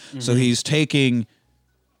hairdo. Mm-hmm. So he's taking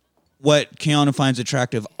what Keanu finds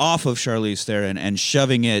attractive off of Charlize Theron and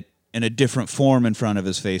shoving it in a different form in front of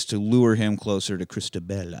his face to lure him closer to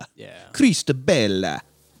Christabella. Yeah. Christabella.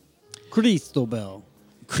 Cristobal.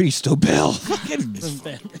 Christabel. Fucking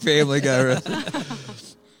Family Guy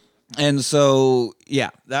reference. And so, yeah,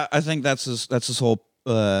 I think that's his whole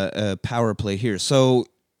power play here. So,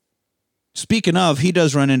 speaking of, he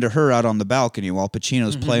does run into her out on the balcony while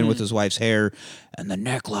Pacino's playing with his wife's hair, and the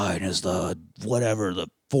neckline is the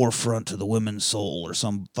forefront to the woman's soul, or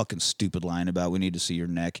some fucking stupid line about we need to see your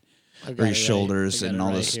neck or your shoulders and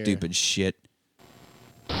all this stupid shit.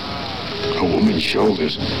 A woman's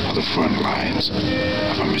shoulders are the front lines of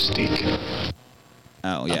a mystique.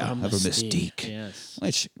 Oh, yeah, of a mystique. Yes.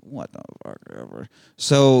 Which, what the fuck ever.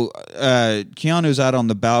 So, Keanu's out on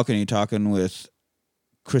the balcony talking with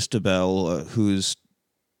Christabel, who's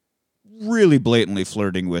really blatantly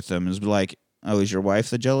flirting with him. Is like, oh, is your wife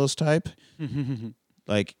the jealous type?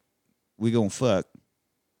 Like, we gonna fuck.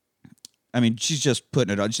 I mean, she's just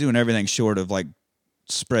putting it on. She's doing everything short of, like,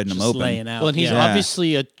 spreading them open. Laying out. Well, and he's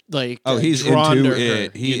obviously he's drawn into to her,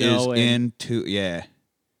 it. He is into, yeah.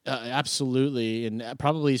 Absolutely, and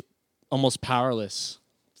probably almost powerless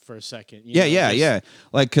for a second. Yeah.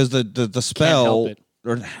 Like, because the spell, help it.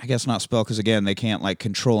 or I guess not spell, because again, they can't like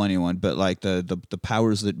control anyone, but like the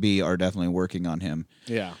powers that be are definitely working on him.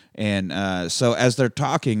 Yeah. And so as they're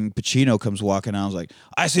talking, Pacino comes walking out. I was like,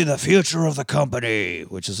 I see the future of the company,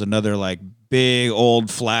 which is another like big old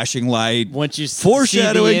flashing light. Once you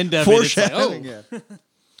foreshadowing, see the end of foreshadowing. it, it's like, oh.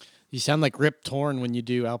 You sound like Rip Torn when you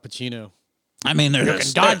do Al Pacino. I mean, You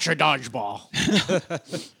can dodge a dodgeball.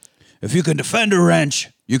 If you can defend a wrench,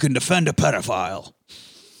 you can defend a pedophile.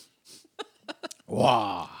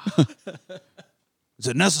 Wow. Is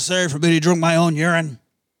it necessary for me to drink my own urine?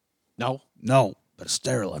 No. No, but it's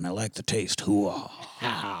sterile and I like the taste.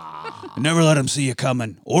 Hoo-ah. Never let them see you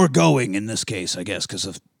coming or going in this case, I guess, because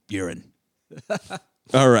of urine.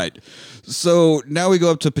 All right. So now we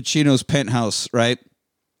go up to Pacino's penthouse, right?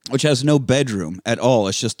 Which has no bedroom at all.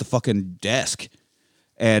 It's just the fucking desk.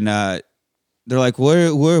 And they're like, where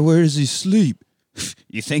does he sleep?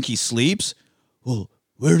 You think he sleeps? Well,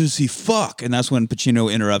 where does he fuck? And that's when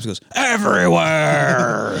Pacino interrupts and goes,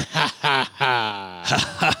 everywhere!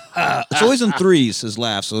 It's always in threes, his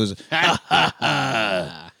laugh. So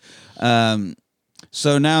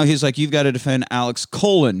So now he's like, you've got to defend Alex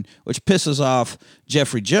Colon, which pisses off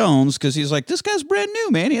Jeffrey Jones because he's like, this guy's brand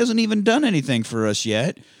new, man. He hasn't even done anything for us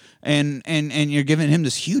yet. And you're giving him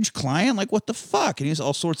this huge client? Like, what the fuck? And he's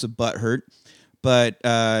all sorts of butthurt. But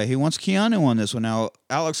he wants Keanu on this one. Now,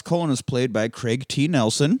 Alex Colon is played by Craig T.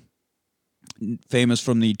 Nelson, famous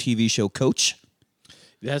from the TV show Coach.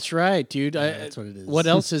 That's right, dude. That's what it is. What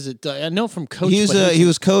else is it? I know from Coach. He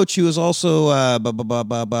was Coach. He was also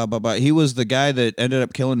he was the guy that ended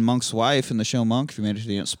up killing Monk's wife in the show Monk. If you made it to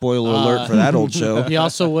the end, spoiler alert for that old show. He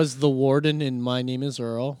also was the warden in My Name Is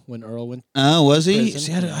Earl when Earl went. Oh, was he?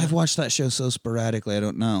 prison. See, I've watched that show so sporadically, I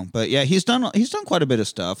don't know. But yeah, he's done quite a bit of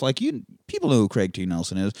stuff. Like people know who Craig T.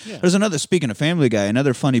 Nelson is. Yeah. There's another, speaking of Family Guy,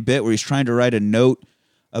 another funny bit where he's trying to write a note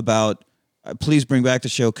about, please bring back the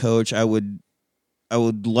show Coach. I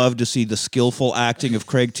would love to see the skillful acting of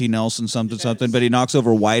Craig T. Nelson, something, but he knocks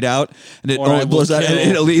over Whiteout, and it blows out,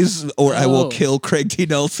 and it leaves, I will kill Craig T.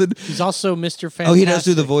 Nelson. He's also Mr. Fantastic. Oh, he does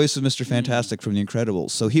do the voice of Mr. Fantastic from The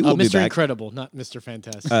Incredibles, so he will be Mr. back. Incredible, not Mr.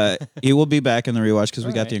 Fantastic. He will be back in the rewatch because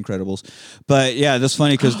we got The Incredibles. But yeah, that's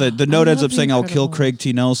funny because the note ends up saying, I'll kill Craig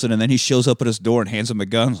T. Nelson, and then he shows up at his door and hands him a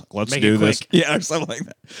gun. Like, let's do this. Yeah, or something like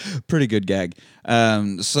that. Pretty good gag.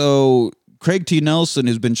 So Craig T. Nelson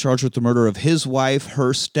has been charged with the murder of his wife,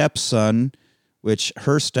 her stepson, which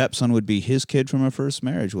her stepson would be his kid from her first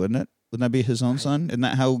marriage, wouldn't it? Wouldn't that be his own son? Isn't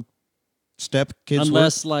that how stepkids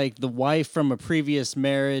Unless, work? like, the wife from a previous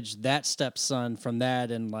marriage, that stepson from that,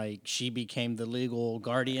 and, like, she became the legal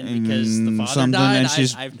guardian because the father died. And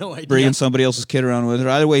she's I have no idea. bringing somebody else's kid around with her.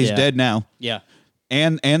 Either way, he's dead now. Yeah.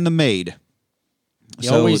 And the maid. You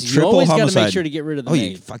always got to make sure to get rid of the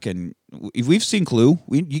maid. You fucking... We've seen Clue.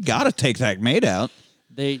 You got to take that maid out.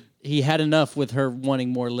 He had enough with her wanting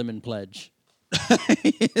more lemon pledge.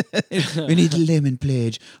 We need lemon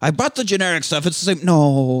pledge. I bought the generic stuff. It's the same.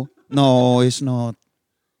 No, it's not.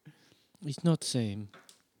 He's not the same.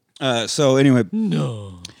 So anyway,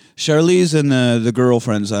 No. Charlize and the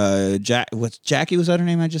girlfriends. What's Jackie? Was that her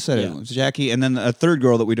name? I just said it. Yeah. It was Jackie, and then a third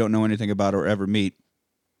girl that we don't know anything about or ever meet.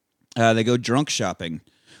 They go drunk shopping.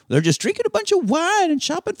 They're just drinking a bunch of wine and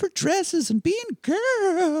shopping for dresses and being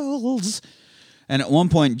girls. And at one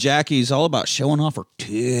point, Jackie's all about showing off her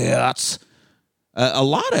tits. A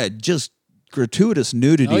lot of just gratuitous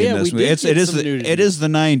nudity in this movie. It is the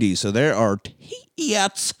 90s, so there are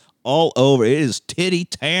tits all over. It is titty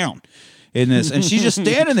town in this, and she's just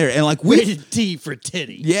standing there and like rated T for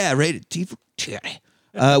titty. Yeah, rated T for titty.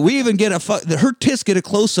 We even get her tits get a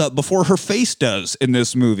close up before her face does in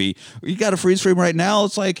this movie. You got a freeze frame right now.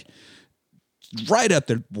 It's like right up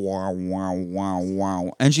there. Wow, wow, wow,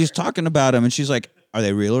 wow. And she's talking about him, and she's like, "Are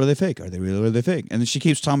they real or are they fake? Are they real or are they fake?" And then she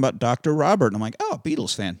keeps talking about Dr. Robert, and I'm like, "Oh,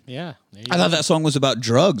 Beatles fan." Yeah. I thought that song was about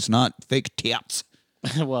drugs, not fake tits.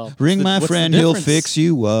 Well, Ring my what's the friend, he'll difference? fix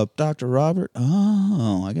you up, Dr. Robert.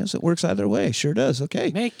 Oh, I guess it works either way. Sure does.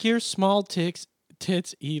 Okay. Make your small tits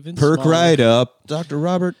even Perk smaller. right up, Dr.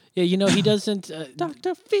 Robert. Yeah, he doesn't.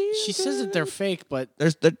 Dr. Fever. She says that they're fake, but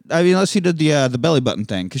Unless he did the belly button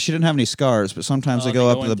thing, because she didn't have any scars, but sometimes they go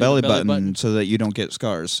up in to the through belly the belly button button. so that you don't get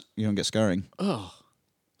scars. You don't get scarring.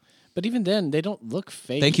 but even then, they don't look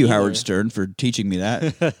fake. Thank you, either. Howard Stern, for teaching me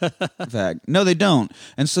that fact. No, they don't.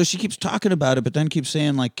 And so she keeps talking about it, but then keeps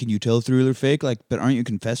saying, like, can you tell if they're real or fake? Like, but aren't you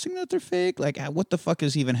confessing that they're fake? Like, what the fuck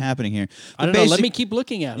is even happening here? I don't know. Let me keep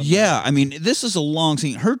looking at them. Yeah, I mean, this is a long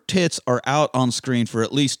scene. Her tits are out on screen for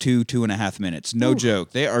at least 2.5 minutes. No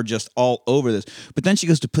joke. They are just all over this. But then she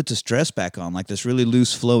goes to put this dress back on, like this really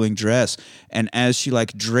loose flowing dress. And as she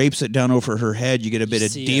like drapes it down over her head, you get a bit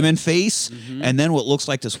of demon face. And then what looks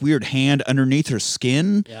like this weird hand underneath her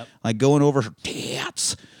skin, like going over her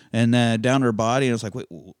tits and down her body. And it's like, wait,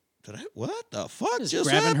 what the fuck just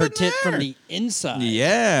grabbing her tit there? from the inside.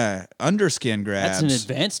 Yeah, underskin grabs. That's an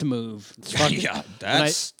advanced move. Yeah,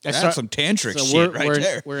 that's some tantric shit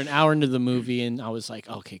there. We're an hour into the movie, and I was like,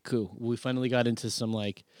 okay, cool. We finally got into some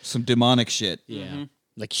demonic shit. Yeah.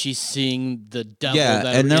 Like she's seeing the devil Yeah,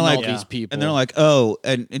 that and are they're in like, all these people. and they're like, oh,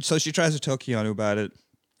 and so she tries to tell Keanu about it.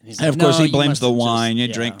 He's And like, of course, "No, he you blames must the have wine. just-"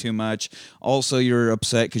 You drank too much. Also, you're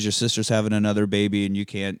upset because your sister's having another baby and you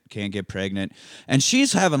can't get pregnant. And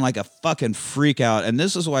she's having like a fucking freak out. And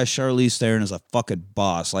this is why Charlize Theron is a fucking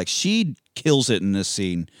boss. Like she kills it in this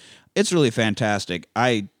scene. It's really fantastic.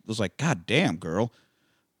 I was like, God damn, girl.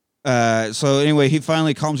 So anyway, he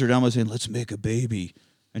finally calms her down by saying, "Let's make a baby."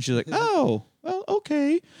 And she's like, "Oh, well,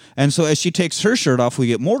 okay." And so as she takes her shirt off, we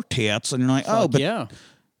get more tits. And you're like, "Oh, but yeah."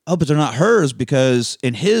 Oh, but they're not hers because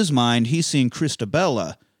in his mind, he's seeing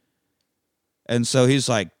Christabella. And so he's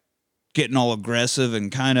like, getting all aggressive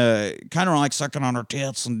and kind of like sucking on her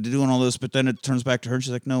tits and doing all this, but then it turns back to her and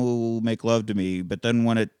she's like, no, make love to me. But then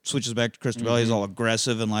when it switches back to Christabel, he's all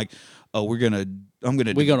aggressive and like, oh, I'm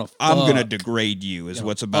gonna degrade you is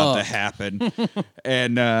what's about to happen.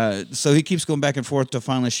 And so he keeps going back and forth till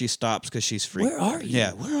finally she stops because she's free. Where are you?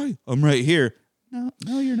 Yeah, where are you? I'm right here.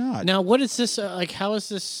 No, you're not. Now, what is this? Like, how is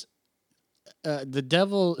this? The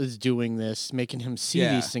devil is doing this, making him see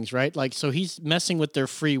these things, right? Like, so he's messing with their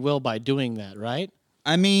free will by doing that, right?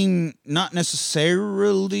 I mean, not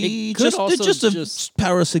necessarily. It could just a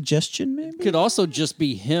power of suggestion, maybe. Could also just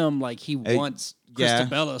be him, like he wants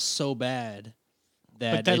Christabella so bad.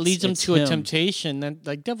 But that leads him to a temptation that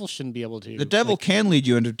like devil shouldn't be able to. The devil can lead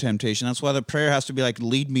you into temptation. That's why the prayer has to be like,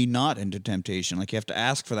 lead me not into temptation. Like you have to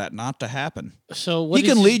ask for that not to happen. So he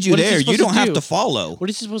can lead you there. You don't have to follow. What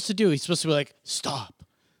is he supposed to do? He's supposed to be like, stop.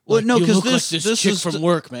 Well, like, no, because this chick from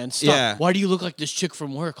work, man. Stop. Yeah. Why do you look like this chick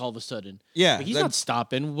from work all of a sudden? Yeah. Like, he's not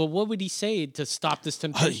stopping. Well, what would he say to stop this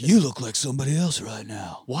temptation? You look like somebody else right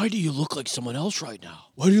now. Why do you look like someone else right now?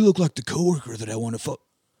 Why do you look like the coworker that I want to fuck?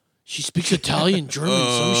 She speaks Italian, German,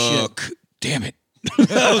 some shit. Damn it.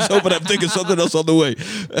 I was hoping I'm thinking something else on the way.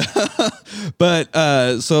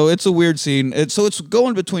 But so it's a weird scene. So it's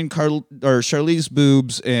going between Charlize's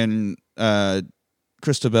boobs and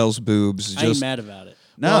Christabel's boobs. I ain't mad about it.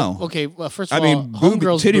 No. Well, okay, well, first of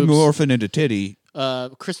all, titty morphing into titty.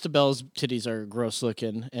 Christabel's titties are gross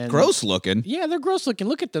looking. And gross looking? Yeah, they're gross looking.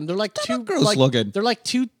 Look at them. They're like looking. They're like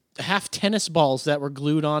two half tennis balls that were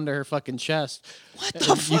glued onto her fucking chest. What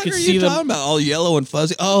the fuck are you talking about? All yellow and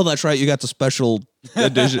fuzzy. Oh, that's right. You got the special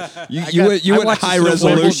edition. You went high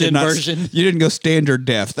resolution version. You didn't go standard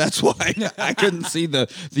def. That's why I couldn't see the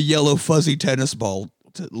yellow fuzzy tennis ball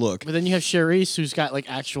look. But then you have Charisse, who's got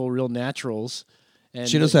like actual real naturals. And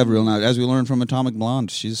she does have real naturals, as we learned from Atomic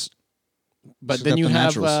Blonde. But then you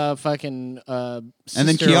have fucking and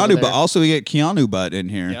then Keanu, but also we get Keanu butt in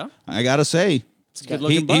here. Yeah, I gotta say.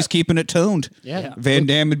 He's keeping it toned. Yeah. Van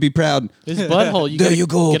Damme would be proud. His butthole. There you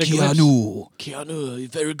go, Keanu. Keanu,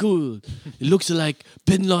 very good. It looks like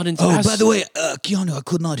Bin Laden's ass. By the way, Keanu, I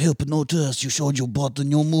could not help but notice you showed your butt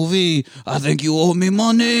in your movie. I think you owe me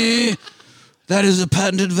money. That is a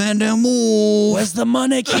patented Van Damme move. Where's the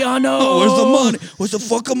money, Keanu? Where's the money? Where's the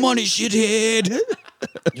fucking money, shithead?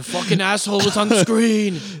 Your fucking asshole was on the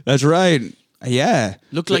screen. That's right. Yeah.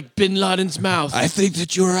 Looked like Bin Laden's mouth. I think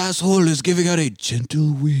that your asshole is giving out a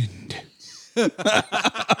gentle wind.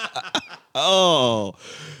 Oh,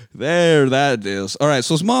 there that is. All right,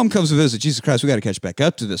 so his mom comes to visit. Jesus Christ, we got to catch back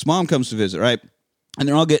up to this. Mom comes to visit, right? And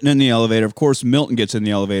they're all getting in the elevator. Of course, Milton gets in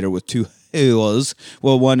the elevator with two whoas.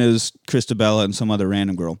 Well, one is Christabella and some other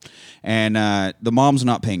random girl. And the mom's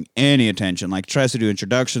not paying any attention. Like, tries to do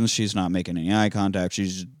introductions. She's not making any eye contact.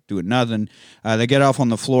 She's doing nothing. They get off on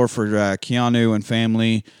the floor for Keanu and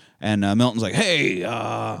family. And Milton's like, hey,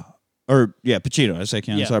 Pacino. I say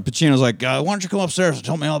Keanu. Yeah. Sorry. Pacino's like, why don't you come upstairs and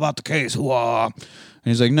tell me all about the case? Hoo-ah. And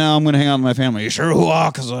he's like, no, I'm going to hang out with my family. You sure, hoo-ah?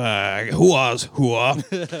 Because hoo-ah.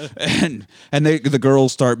 and the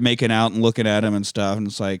girls start making out and looking at him and stuff. And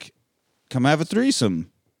it's like, come have a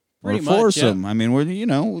threesome. Or a foursome. Yeah. I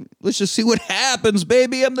mean, let's just see what happens,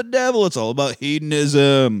 baby. I'm the devil. It's all about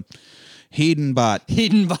hedonism. Hedonbot.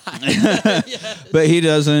 Yes. But he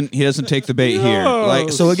doesn't take the bait here. Like,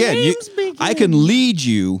 so again, I can lead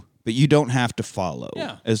you, but you don't have to follow,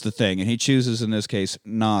 is the thing. And he chooses, in this case,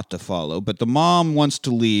 not to follow. But the mom wants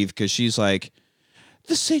to leave because she's like,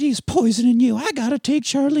 the city's poisoning you. I got to take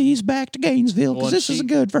Charlize back to Gainesville because this isn't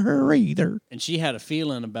good for her either. And she had a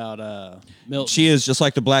feeling about Milton. She is just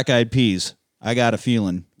like the Black Eyed Peas. I got a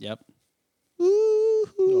feeling. Yep.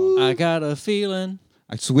 Ooh. I got a feeling.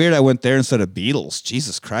 It's weird I went there instead of Beatles.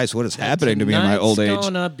 Jesus Christ, what is happening to me in my old age? Tonight's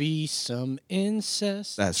gonna be some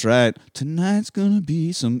incest. That's right. Tonight's gonna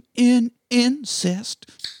be some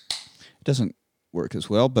incest. It doesn't work as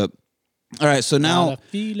well, but... All right, so now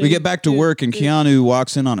we get back to work, and Keanu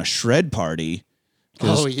walks in on a shred party.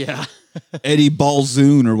 Oh, yeah. Eddie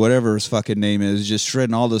Balzoon, or whatever his fucking name is, just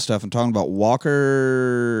shredding all this stuff and talking about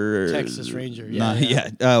Walker... Texas Ranger,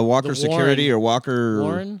 Walker Security or Walker...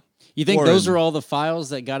 Warren? You think those are all the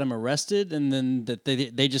files that got him arrested, and then that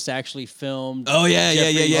they just actually filmed? Oh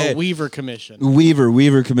yeah. Weaver Commission.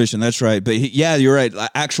 Weaver Commission. That's right. But you're right.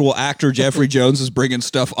 Actual actor Jeffrey Jones is bringing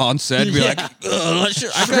stuff on set. And be like,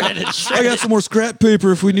 I got some more scrap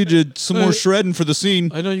paper if we needed some more shredding for the scene.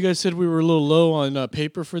 I know you guys said we were a little low on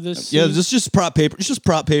paper for this. Yeah, this is just prop paper. It's just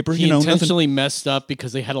prop paper. He intentionally messed up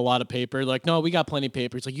because they had a lot of paper. Like, no, we got plenty of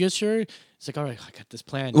paper. He's like, you guys sure? It's like, all right, I got this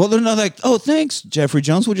plan. Well, they're not like, oh, thanks, Jeffrey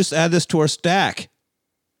Jones. We'll just add this to our stack.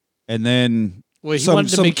 And then some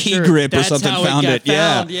key grip or something found it.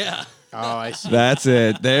 Yeah. Oh, I see. That's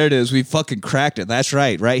it. There it is. We fucking cracked it. That's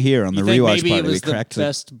right. Right here on the think rewatch maybe party. it was We the cracked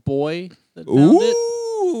best boy that found it?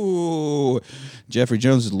 Ooh. Jeffrey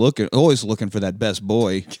Jones is always looking for that best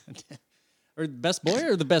boy. Or best boy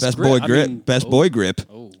or the best, Best grip? boy I grip. mean, Best boy grip.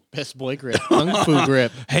 Oh, Best boy grip. Kung Fu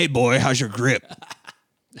grip. Hey, boy, how's your grip?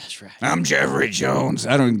 That's right. I'm Jeffrey Jones.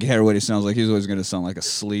 I don't care what he sounds like. He's always going to sound like a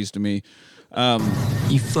sleaze to me.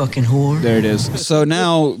 You fucking whore. There it is. So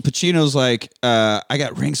now Pacino's like, I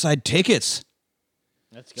got ringside tickets.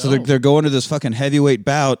 Let's go. So they're going to this fucking heavyweight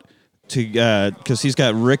bout to because he's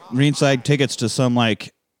got ringside tickets to some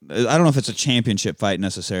like I don't know if it's a championship fight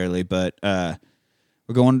necessarily, but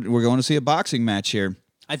we're going to see a boxing match here.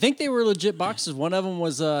 I think they were legit boxers. One of them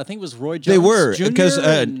was, I think it was Roy Jones. They were Jr. because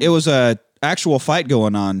and- it was a actual fight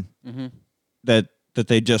going on that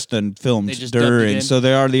they just then filmed They just dubbed it during. in. So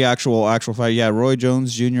they are the actual fight. Yeah, Roy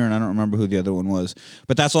Jones Jr. and I don't remember who the other one was,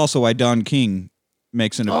 but that's also why Don King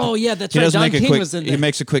makes an. Oh, yeah, that's he right. doesn't Don make a King quick. was in He there.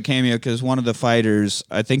 makes a quick cameo because one of the fighters,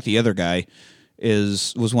 I think the other guy,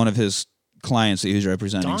 was one of his clients that he was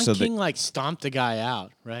representing. Don so King like stomped a guy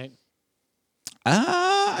out, right?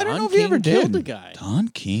 I don't Don know if he King ever killed did. a guy. Don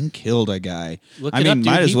King killed a guy. Look I it mean, up, dude.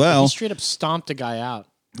 might as He well. straight up stomped a guy out.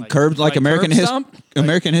 Curbed like American curb stomp?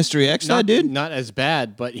 American History X. Not, That dude. not as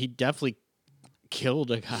bad, but he definitely killed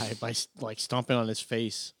a guy by like stomping on his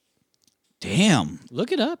face. Damn.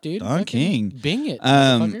 Look it up, dude. Don Fucking King. Bing it,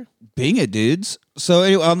 motherfucker. Bing it, dudes. So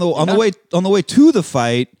anyway, on the way to the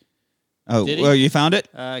fight. Oh, Did he? well, you found it.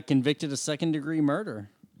 Convicted of second-degree murder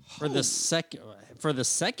for the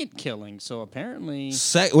second killing. So apparently,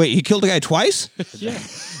 Wait, he killed a guy twice?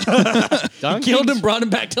 Don killed King's- him, brought him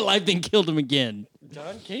back to life, then killed him again.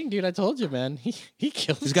 Don King, dude. I told you, man. He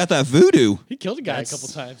killed. He's got that voodoo. He killed a guy a couple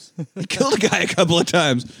times. He killed a guy a couple of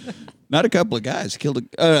times. Not a couple of guys. Killed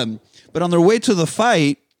a. But on their way to the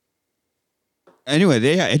fight. Anyway,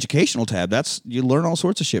 they got educational tab. You learn all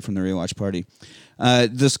sorts of shit from the rewatch party.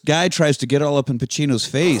 This guy tries to get all up in Pacino's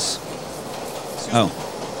face. Oh.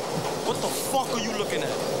 What the fuck are you looking at?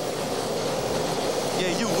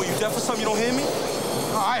 Yeah, you. Were you deaf or something? You don't hear me?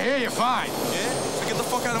 Oh, I hear you fine. Yeah? So get the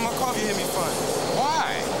fuck out of my car if you hear me fine.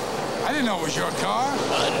 Why? I didn't know it was your car.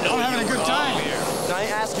 I'm having a good time here. Now, I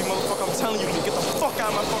ain't asking you, motherfucker. I'm telling you to get the fuck out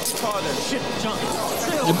of my fucking car then. Shit,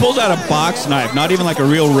 jump. He pulled out a box knife, not even like a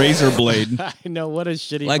real razor blade. I know what a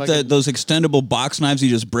shitty. Like fucking... those extendable box knives you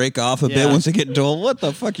just break off a bit Yeah. once they get dull. What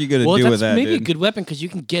the fuck are you going to Well, do that's with that, maybe dude? a good weapon because you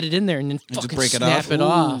can get it in there and then Just fucking break it snap off? it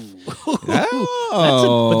off.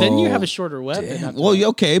 Oh. But then you have a shorter weapon. after Well, that.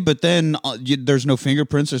 okay, but then there's no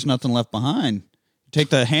fingerprints. There's nothing left behind. Take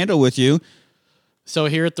the handle with you. So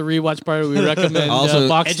here at the rewatch party, we recommend Also,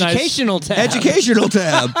 box knives. Educational tab. Educational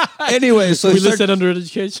tab. Anyway, so We he list it under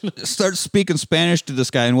education. starts speaking Spanish to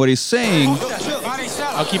this guy, and what he's saying.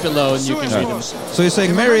 I'll keep it low and you can read them. So he's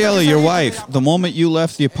saying, Mariella, your wife, the moment you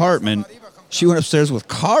left the apartment, she went upstairs with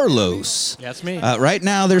Carlos. That's me. Right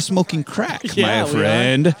now, they're smoking crack, Yeah, my we are.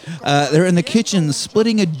 friend. They're in the kitchen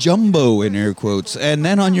splitting a jumbo, in air quotes. And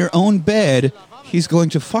then on your own bed, he's going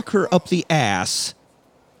to fuck her up the ass.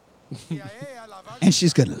 And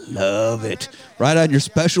she's going to love it. Right on your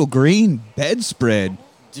special green bedspread.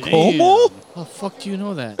 Como? How the fuck do you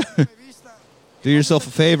know that? Do yourself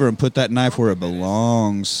a favor and put that knife where it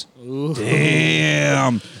belongs.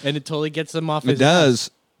 Damn. And it totally gets them off It his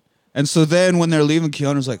does. And so then when they're leaving,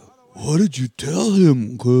 Keanu's like, what did you tell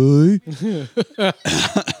him, okay?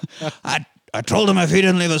 I told him if he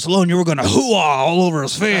didn't leave us alone, you were going to hoo-ah all over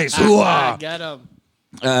his face. Hoo-ah. Got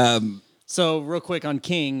him. So real quick on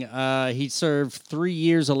King, he served 3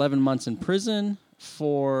 years, 11 months in prison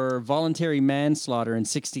for voluntary manslaughter in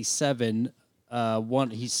 '67.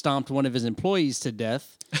 He stomped one of his employees to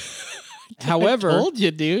death. However, I told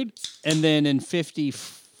you, dude. and then in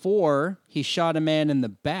 '54, he shot a man in the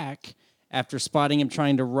back after spotting him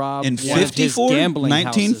trying to rob In one of his 54? gambling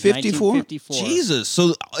 1954? houses. 1954. Jesus.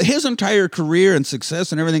 So his entire career and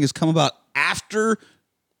success and everything has come about after.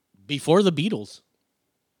 Before the Beatles.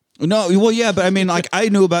 No, well, yeah, but I mean, like, I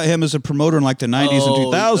knew about him as a promoter in like the 90s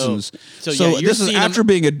and 2000s. So, So, yeah, you're this is seeing him- after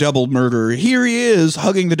being a double murderer. Here he is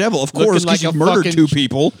hugging the devil, of Looking course, like because a he murdered fucking two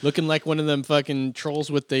people. Looking like one of them fucking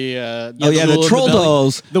trolls with the the rule in troll belly.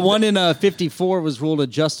 dolls. The one in '54 was ruled a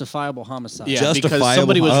justifiable homicide. Yeah, because Justifiable.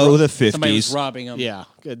 somebody was the Somebody was 50s. robbing him. Yeah,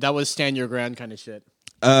 that was stand your ground kind of shit.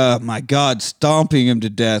 My God, stomping him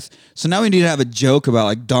to death. So now we need to have a joke about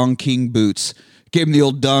like Don King boots. Give him the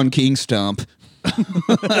old Don King stomp.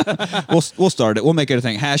 We'll start it. We'll make it a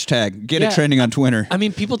thing. Hashtag. Get Yeah. it trending on Twitter. I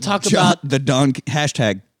mean, people talk about. the Don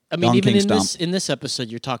hashtag. I mean, Don even King in stomp. this episode,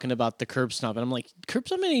 you're talking about the curb stomp, and I'm like, curb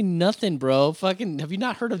stomp ain't nothing, bro. Fucking, have you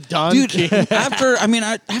not heard of Don Dude, King? after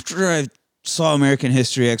I saw American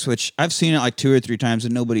History X, which I've seen it like 2 or 3 times,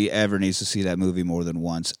 and nobody ever needs to see that movie more than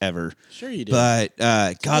once, ever. Sure you do. But,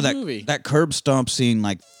 God, movie. that curb stomp scene,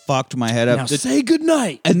 like, fucked my head up. Now say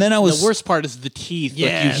goodnight. And then I was... The worst part is the teeth. Yeah.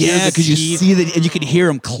 Like, you hear Yeah, the because you teeth. see that, and you can hear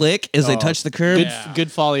them click as they touch the curb.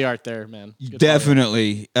 Good Foley art there, man. Good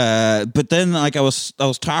Definitely. But then, like, I was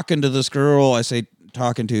talking to this girl. I say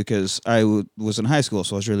talking to because I was in high school,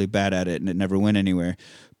 so I was really bad at it, and it never went anywhere.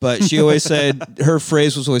 But she always said, her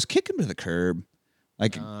phrase was always, kick him to the curb.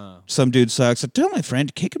 Like, some dude sucks. I tell my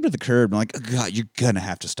friend, kick him to the curb. I'm like, oh, God, you're going to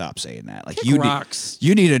have to stop saying that. Like,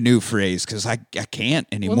 you need a new phrase because I can't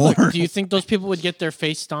anymore. Well, look, do you think those people would get their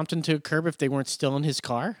face stomped into a curb if they weren't still in his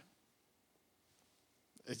car?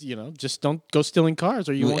 You know, just don't go stealing cars,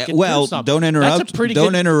 or you won't get curb stomped. Don't interrupt. That's a pretty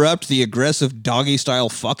don't good... interrupt the aggressive doggy style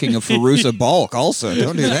fucking of Fairuza Balk. Also,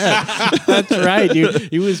 don't do that. That's right, dude.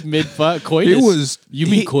 He was mid coitus. He was. You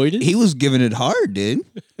mean coitus? He was giving it hard, dude.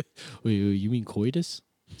 Wait, you mean coitus?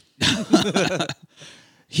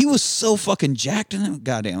 He was so fucking jacked in it.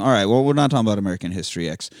 Goddamn. All right. Well, we're not talking about American History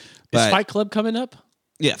X. But, Is Fight Club coming up?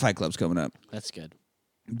 Yeah, Fight Club's coming up. That's good.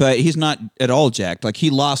 But he's not at all jacked. Like, he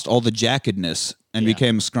lost all the jackedness and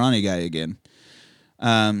became a scrawny guy again.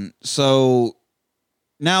 So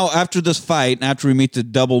now after this fight, after we meet the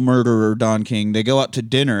double murderer Don King, they go out to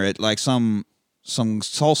dinner at like some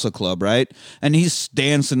salsa club, right? And he's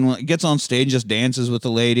dancing, gets on stage, just dances with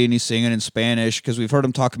the lady, and he's singing in Spanish because we've heard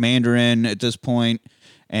him talk Mandarin at this point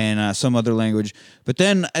and some other language. But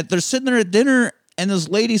then they're sitting there at dinner, and this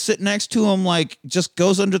lady sitting next to him, like, just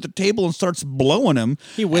goes under the table and starts blowing him.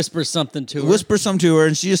 He whispers something to her.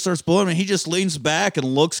 And she just starts blowing him, and he just leans back and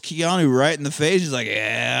looks Keanu right in the face. He's like,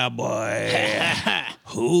 yeah, boy.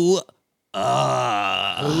 Who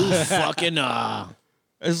fucking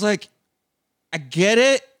It's like, I get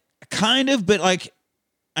it, kind of, but, like,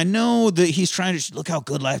 I know that he's trying to look how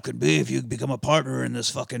good life could be if you become a partner in this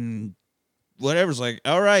fucking whatever. It's like,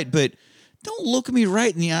 all right, but... Don't look me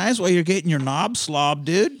right in the eyes while you're getting your knob slobbed,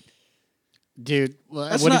 dude. Dude,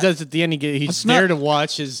 what he does at the end, he's there to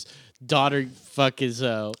watch his daughter fuck his.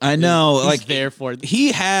 I know, he's like there for it.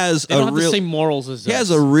 He has they don't have the same morals as he us. has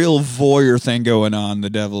a real voyeur thing going on. The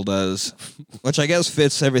devil does, which I guess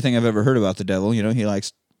fits everything I've ever heard about the devil. You know, he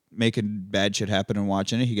likes making bad shit happen and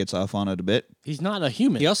watching it. He gets off on it a bit. He's not a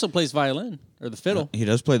human. He also plays violin or the fiddle. He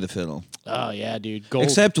does play the fiddle. Oh yeah, dude. Gold.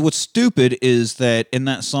 Except what's stupid is that in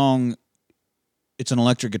that song, it's an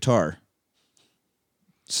electric guitar.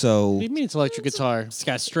 So what do you mean it's electric guitar? It's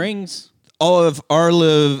got strings. All of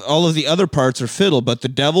the other parts are fiddle, but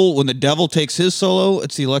when the devil takes his solo,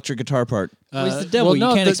 it's the electric guitar part. He's the devil.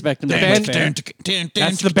 You can't expect him to be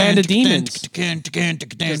That's the band of demons.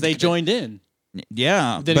 Because they joined in.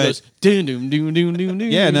 Yeah, then it goes doom doom doom doom doom.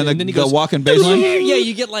 Yeah, and then he the goes walking bass line. Yeah,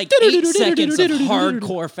 you get like 8 seconds of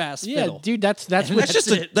hardcore fast fiddle. Yeah, dude, that's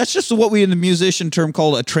just what we in the musician term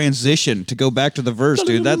call a transition to go back to the verse,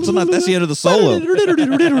 dude. That's the end of the solo.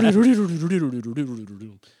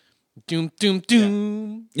 Doom doom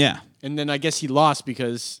doom. Yeah, and then I guess he lost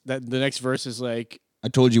because the next verse is like, I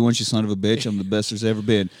told you once, you son of a bitch, I'm the best there's ever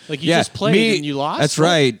been. Like you just played and you lost. That's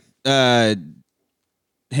right.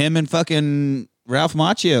 Him and fucking Ralph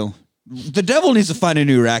Macchio. The devil needs to find a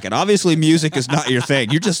new racket. Obviously, music is not your thing.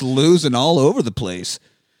 You're just losing all over the place.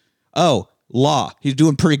 Oh, law. He's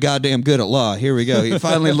doing pretty goddamn good at law. Here we go. He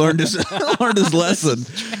finally learned his lesson.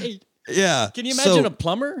 Right. Yeah. Can you imagine a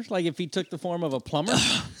plumber? Like if he took the form of a plumber?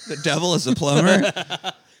 The devil is a plumber?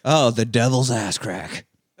 Oh, the devil's ass crack.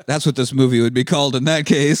 That's what this movie would be called in that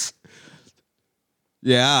case.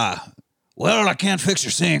 Yeah. Well, I can't fix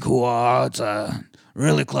your sink. It's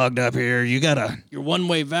really clogged up here. You gotta... Your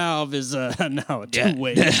one-way valve is now a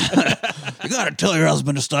two-way. You gotta tell your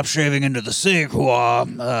husband to stop shaving into the sink.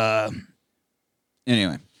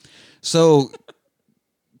 Anyway. So...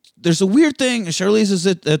 There's a weird thing. Charlize is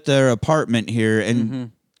at their apartment here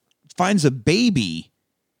and finds a baby.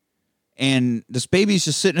 And this baby's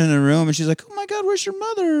just sitting in a room, and she's like, oh, my God, where's your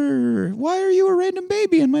mother? Why are you a random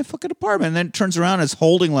baby in my fucking apartment? And then it turns around and it's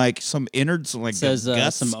holding, like, some innards, like, says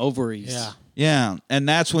guts. some ovaries. Yeah. Yeah, and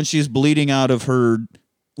that's when she's bleeding out of her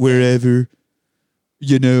wherever,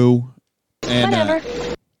 you know. And,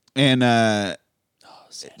 Whatever.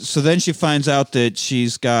 So then she finds out that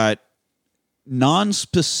she's got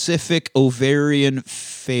non-specific ovarian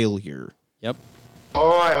failure. Yep.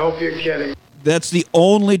 Oh, I hope you're kidding. That's the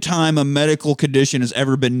only time a medical condition has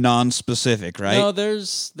ever been non-specific, right? No,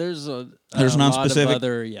 there's non-specific, lot of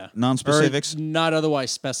other non-specifics, or not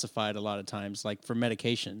otherwise specified. A lot of times, like for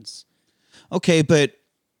medications. Okay, but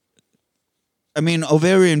I mean,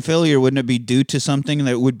 ovarian failure, wouldn't it be due to something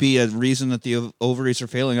that would be a reason that the ovaries are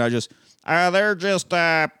failing? They're just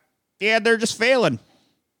Yeah, they're just failing.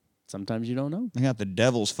 Sometimes you don't know. I got the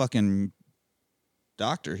devil's fucking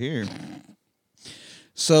doctor here.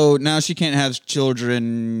 So now she can't have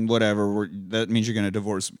children, whatever. That means you're going to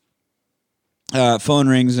divorce. Phone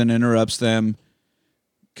rings and interrupts them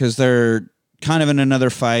because they're kind of in another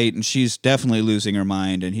fight, and she's definitely losing her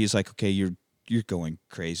mind. And he's like, okay, you're going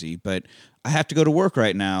crazy, but I have to go to work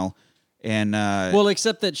right now. And well,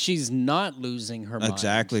 except that she's not losing her mind.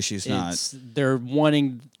 Exactly, she's not. They're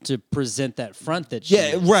wanting to present that front that she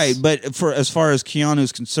is. Right. But for as far as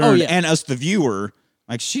Keanu's concerned, and us, the viewer,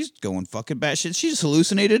 like she's going fucking batshit. She's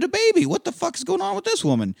hallucinated a baby. What the fuck is going on with this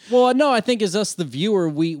woman? Well, no, I think as us, the viewer,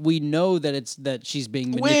 we know that she's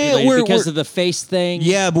being manipulated because of the face thing.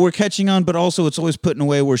 Yeah, but we're catching on. But also, it's always put in a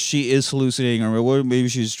way where she is hallucinating, or maybe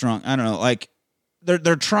she's drunk. I don't know. Like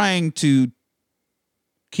they're trying to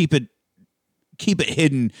keep it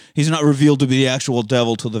hidden. He's not revealed to be the actual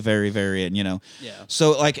devil till the very, very end, Yeah.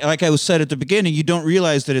 So like I was said at the beginning, you don't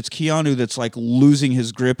realize that it's Keanu that's like losing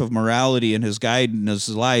his grip of morality and his guidance in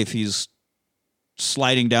his life. He's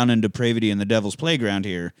sliding down in depravity in the devil's playground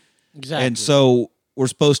here. Exactly. And so we're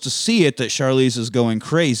supposed to see it that Charlize is going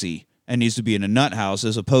crazy and needs to be in a nut house,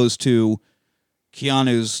 as opposed to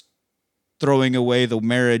Keanu's throwing away the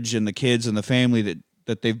marriage and the kids and the family that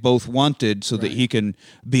they've both wanted so that he can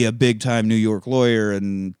be a big-time New York lawyer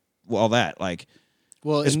and all that. Like,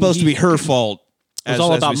 it's supposed to be her fault. It was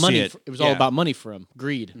all about money. It was all about money for him.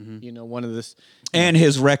 Greed. Mm-hmm. One of this. And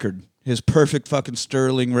his record. His perfect fucking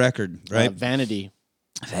sterling record, right? Vanity.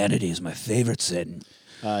 Vanity is my favorite sin.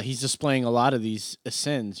 He's displaying a lot of these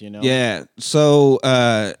sins, Yeah.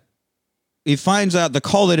 So he finds out, the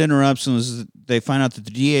call that interrupts him is they find out that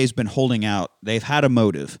the DA's been holding out. They've had a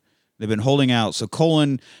motive. They've been holding out. So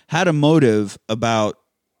Colin had a motive as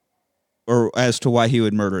to why he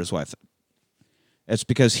would murder his wife. It's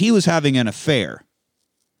because he was having an affair,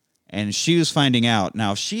 and she was finding out.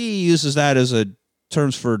 Now, if she uses that as a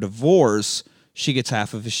terms for divorce, she gets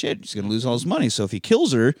half of his shit. She's going to lose all his money. So if he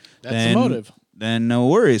kills her, that's the motive. Then no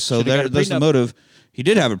worries. So there's the motive. He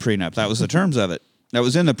did have a prenup. That was the terms of it. That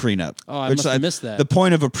was in the prenup. Oh, I must have missed that. The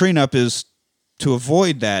point of a prenup is to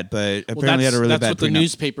avoid that, but apparently had a really bad prenup. That's what the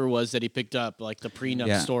newspaper was that he picked up, like the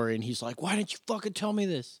prenup story, and he's like, why didn't you fucking tell me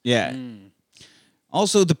this? Yeah.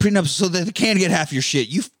 Also, the prenup so that they can get half your shit.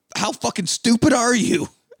 How fucking stupid are you?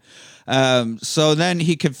 So then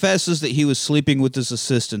he confesses that he was sleeping with his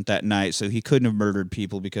assistant that night, so he couldn't have murdered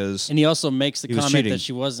people because... And he also makes the comment that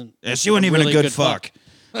she wasn't... Yeah, she wasn't even a good fuck.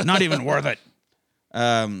 Not even worth it.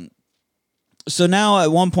 So now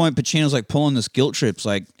at one point, Pacino's like pulling this guilt trip. It's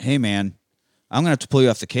like, hey, man, I'm going to have to pull you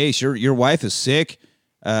off the case. Your wife is sick.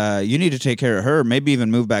 You need to take care of her. Maybe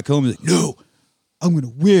even move back home. He's like, no, I'm going to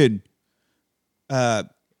win.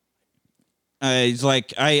 He's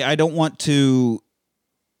like, I don't want to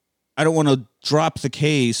drop the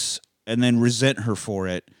case and then resent her for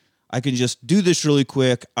it. I can just do this really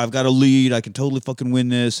quick. I've got a lead. I can totally fucking win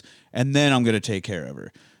this. And then I'm going to take care of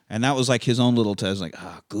her. And that was like his own little test. Like,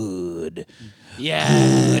 good. Yeah.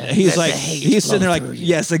 Good. He's like, he's sitting there like,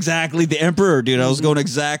 yes, exactly. The Emperor, dude. I was going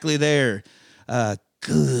exactly there.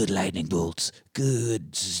 Good lightning bolts.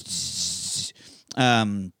 Good.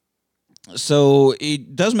 So he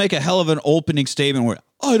does make a hell of an opening statement where,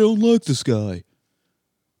 I don't like this guy.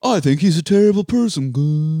 I think he's a terrible person.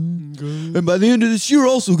 Okay. And by the end of this, you're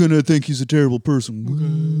also going to think he's a terrible person.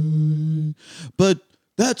 Okay. But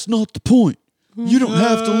that's not the point. You don't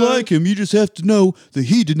have to like him. You just have to know that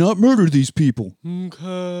he did not murder these people.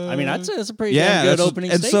 Okay. I mean, I'd say that's a pretty damn good opening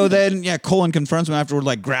statement. So then, Colin confronts him afterward,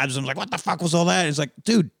 like grabs him, like, what the fuck was all that? And he's like,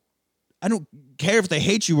 dude, I don't care if they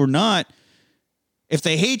hate you or not. If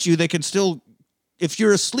they hate you, they can still... If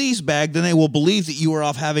you're a sleazebag, then they will believe that you were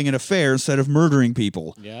off having an affair instead of murdering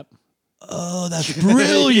people. Yep. Oh, that's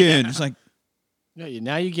brilliant. It's like... Yeah,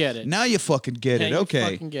 now you get it. Now you fucking get it. Okay.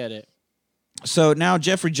 You fucking get it. So now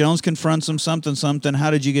Jeffrey Jones confronts him, something.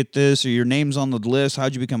 How did you get this? Or your name's on the list.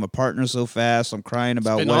 How'd you become a partner so fast? I'm crying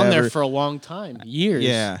about it's been whatever. on there for a long time. Years.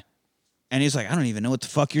 Yeah. And he's like, I don't even know what the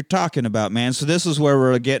fuck you're talking about, man. So this is where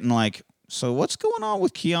we're getting like, so what's going on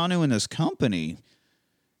with Keanu and this company?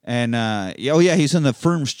 And, he's in the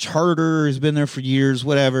firm's charter. He's been there for years,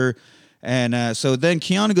 whatever. And so then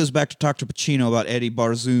Keanu goes back to talk to Pacino about Eddie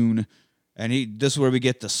Barzoon. And this is where we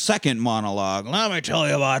get the second monologue. Let me tell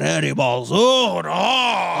you about Eddie Barzoon.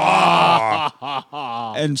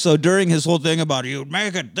 Oh. And so during his whole thing about you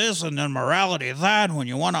make it this and then morality that, when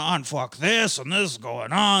you want to unfuck this and this is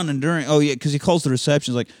going on. And because he calls the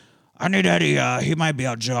reception, he's like, I need Eddie. He might be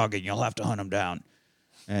out jogging. You'll have to hunt him down.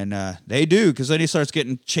 And they do, because then he starts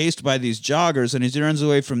getting chased by these joggers, and as he runs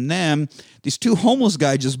away from them, these two homeless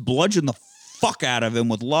guys just bludgeon the fuck out of him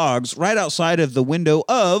with logs right outside of the window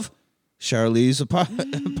of Charlize's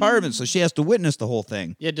apartment. So she has to witness the whole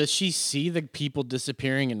thing. Yeah, does she see the people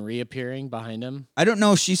disappearing and reappearing behind him? I don't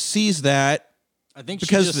know if she sees that. I think she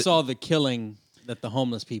just saw the killing that the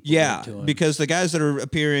homeless people did to him. Because the guys that are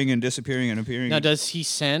appearing and disappearing and appearing. Now, does he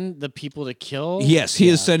send the people to kill? Yes, he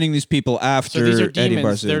is sending these people after so these are demons. Eddie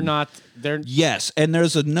Barzoon. They're not. Yes, and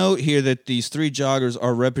there's a note here that these 3 joggers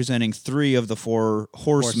are representing 3 of the 4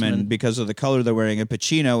 horsemen because of the color they're wearing. And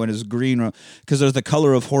Pacino in his green, because there's the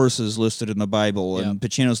color of horses listed in the Bible, and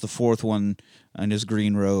Pacino's the 4th one in his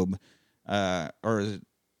green robe. Or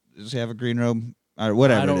does he have a green robe? Or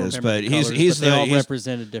whatever it is, but he's all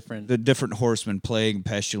represented different. The different horsemen, plague,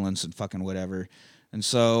 pestilence, and fucking whatever. And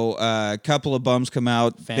so a couple of bums come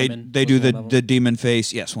out. Famine they do the demon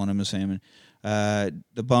face. Yes, one of them is Famine.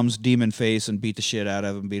 The bums demon face and beat the shit out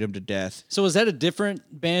of him, beat him to death. So is that a different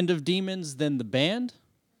band of demons than the band?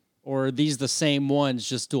 Or are these the same ones,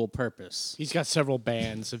 just dual purpose? He's got several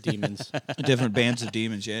bands of demons. Different bands of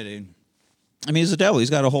demons, yeah, dude. I mean, he's a devil.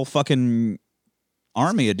 He's got a whole fucking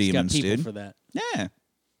army of demons, he's got people dude. for that. Yeah.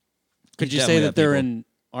 Could you say that they're an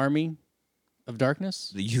army of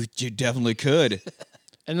darkness? You definitely could.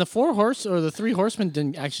 And the 3 horsemen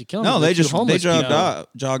didn't actually kill him. No, they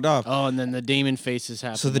jogged off. Oh, and then the demon faces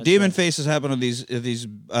happen. So the demon faces happen. These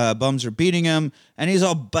bums are beating him, and he's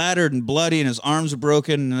all battered and bloody, and his arms are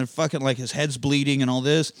broken, and they're fucking like his head's bleeding and all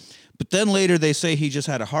this. But then later they say he just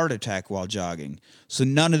had a heart attack while jogging. So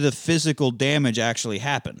none of the physical damage actually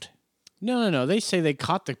happened. No. They say they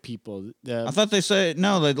caught the people. I thought they said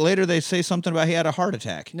no. Later they say something about he had a heart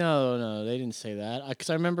attack. No, they didn't say that.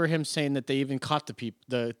 Because I remember him saying that they even caught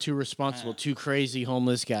the 2 responsible, 2 crazy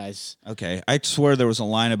homeless guys. Okay, I swear there was a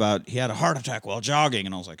line about he had a heart attack while jogging,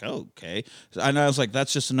 and I was like, oh, okay. And I was like,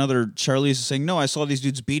 that's just another Charlize saying, no, I saw these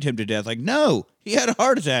dudes beat him to death. Like, no, he had a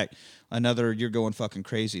heart attack. Another you're going fucking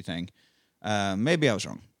crazy thing. Maybe I was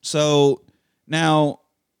wrong. So now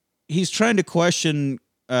he's trying to question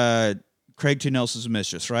Craig T. Nelson's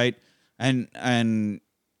mistress, right?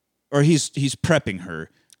 Or he's prepping her.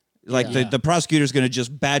 Like the prosecutor's going to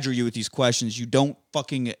just badger you with these questions. You don't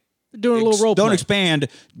fucking doing a little role don't play. Expand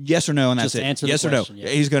yes or no, and that's just it. Answer yes the or question, no. yeah.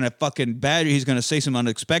 He's going to fucking badger. He's going to say some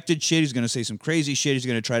unexpected shit. He's going to say some crazy shit. He's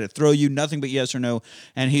going to try to throw you nothing but yes or no.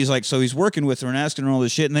 And he's like, so he's working with her and asking her all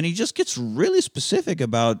this shit, and then he just gets really specific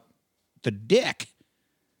about the dick.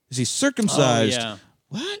 Is he circumcised? Oh, yeah.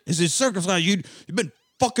 What? Is he circumcised? You've been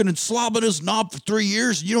fucking and slobbing his knob for 3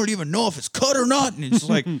 years, and you don't even know if it's cut or not. And it's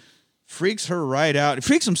like, freaks her right out. It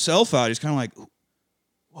freaks himself out. He's kind of like,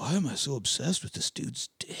 why am I so obsessed with this dude's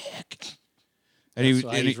dick? And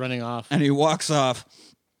he's running off. And he walks off.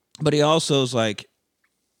 But he also is like,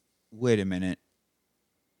 wait a minute.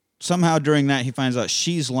 Somehow during that, he finds out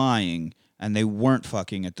she's lying, and they weren't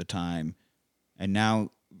fucking at the time. And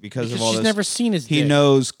now, because of all she's this, never seen his he dick.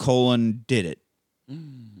 knows Colin did it.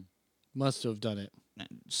 Must have done it.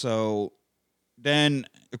 So then,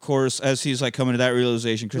 of course, as he's like coming to that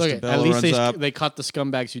realization, Kristen Look, Bell at least runs up. they caught the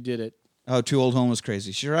scumbags who did it. Oh, 2 old homeless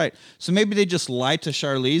crazy. She's right. So maybe they just lied to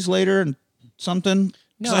Charlize later and something.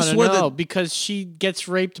 No, because she gets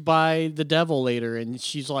raped by the devil later, and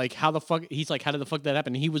she's like, "How the fuck?" He's like, "How did the fuck that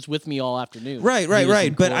happen?" He was with me all afternoon. Right.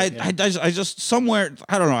 But I just somewhere,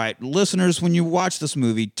 I don't know. Listeners, when you watch this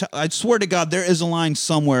movie, I swear to God, there is a line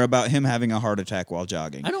somewhere about him having a heart attack while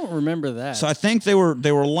jogging. I don't remember that. So I think they were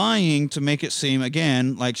lying to make it seem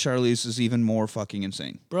again like Charlize is even more fucking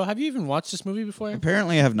insane. Bro, have you even watched this movie before?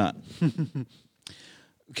 Apparently, I have not.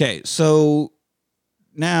 Okay, so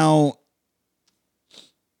now.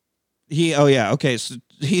 So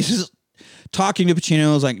he's talking to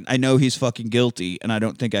Pacino. He's like, I know he's fucking guilty, and I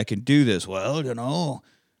don't think I can do this. Well,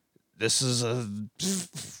 this is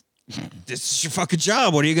your fucking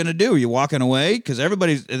job. What are you gonna do? Are you walking away? Because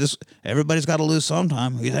everybody's got to lose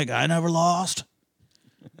sometime. You think I never lost?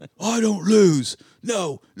 I don't lose.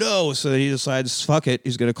 No. So he decides, fuck it.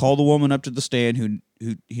 He's gonna call the woman up to the stand who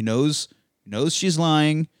he knows she's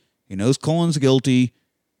lying. He knows Colin's guilty.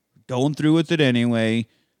 Going through with it anyway.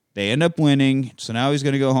 They end up winning, so now he's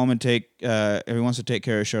going to go home and he wants to take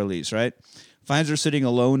care of Charlize, right? Finds her sitting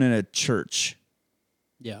alone in a church.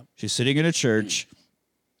 Yeah. She's sitting in a church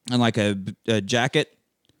in like a jacket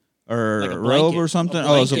or like a robe or something.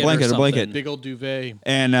 It's a blanket. Big old duvet.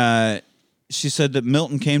 And she said that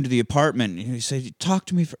Milton came to the apartment. And he said, he talked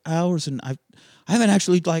to me for hours, and I haven't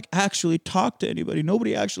actually talked to anybody.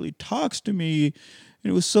 Nobody actually talks to me.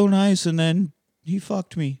 And it was so nice, and then he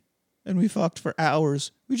fucked me. And we fucked for hours.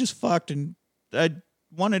 We just fucked, and I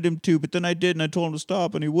wanted him to, but then I did, and I told him to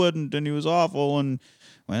stop, and he wouldn't, and he was awful. And,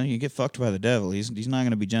 well, you get fucked by the devil. He's not going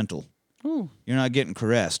to be gentle. Ooh. You're not getting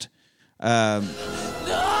caressed.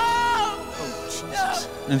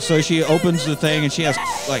 And so she opens the thing, and she has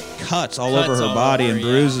like cuts all over her body and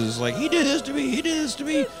bruises. Like, he did this to me. He did this to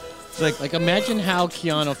me. It's like imagine how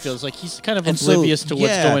Keanu feels. Like he's kind of oblivious to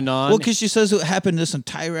what's going on. Well, because she says it happened this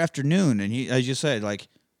entire afternoon, and he, as you said, like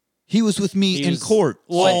he was with me in court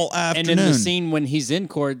all afternoon. And in the scene when he's in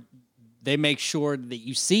court, they make sure that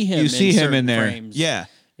you see him. You see him in there. Frames. Yeah.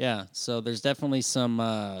 Yeah. So there's definitely some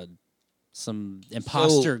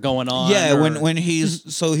imposter going on. Yeah, when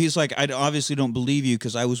he's so he's like, I obviously don't believe you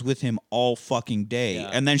because I was with him all fucking day.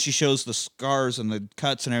 Yeah. And then she shows the scars and the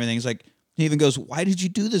cuts and everything. He's like, he even goes, why did you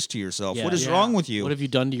do this to yourself? Yeah, what is wrong with you? What have you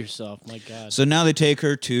done to yourself? My God. So now they take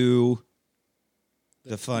her to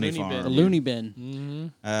the funny farm. The loony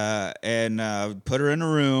bin. Mm-hmm. And put her in a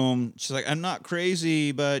room. She's like, I'm not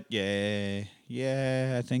crazy, but yeah,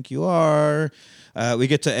 I think you are. We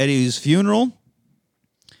get to Eddie's funeral.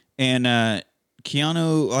 And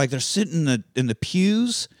Keanu, like, they're sitting in the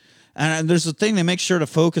pews, and there's a thing they make sure to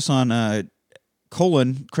focus on.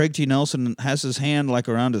 Craig T. Nelson has his hand like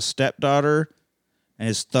around his stepdaughter, and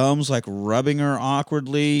his thumb's like rubbing her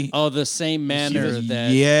awkwardly. Oh, the same manner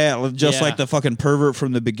that. Yeah, just like the fucking pervert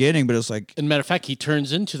from the beginning, but it's like. As a matter of fact, he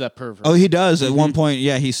turns into that pervert. Oh, he does. At one point,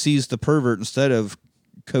 yeah, he sees the pervert instead of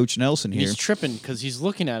Coach Nelson here. He's tripping because he's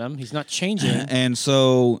looking at him. He's not changing. And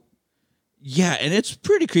so. Yeah, and it's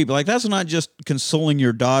pretty creepy. Like, that's not just consoling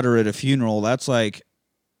your daughter at a funeral. That's like,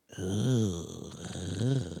 kind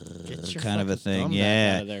of a thing.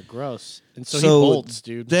 Yeah, out of there. Gross. And so he bolts,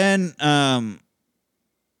 dude. Then,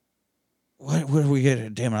 where do we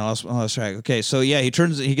get? Damn it, I lost track. Okay, so yeah, he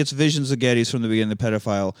gets visions of Geddes from the beginning, the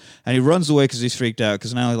pedophile, and he runs away because he's freaked out.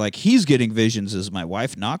 Because now, like, he's getting visions. Is my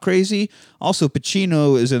wife not crazy? Also,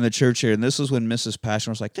 Pacino is in the church here, and this is when Mrs. Passion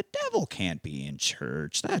was like, the devil can't be in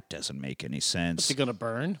church. That doesn't make any sense. Is he gonna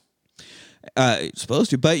burn? Supposed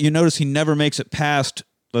to, but you notice he never makes it past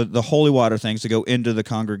the holy water things to go into the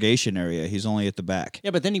congregation area. He's only at the back.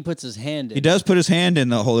 Yeah, but then he puts his hand in. He does put his hand in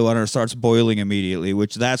the holy water and starts boiling immediately,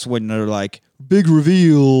 which that's when they're like, big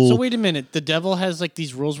reveal. So wait a minute. The devil has like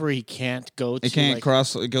these rules where he can't go to. He can't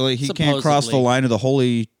cross the line of the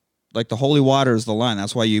holy. Like the holy water is the line.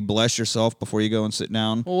 That's why you bless yourself before you go and sit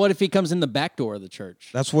down. Well, what if he comes in the back door of the church?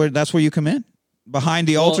 That's where you come in. Behind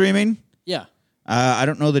the altar, you mean? Yeah. I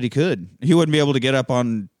don't know that he could. He wouldn't be able to get up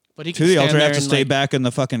on. But he to the altar, have to stay back in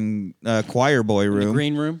the fucking choir boy room. The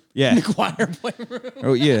green room? Yeah. The choir boy room.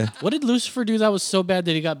 Oh, yeah. What did Lucifer do that was so bad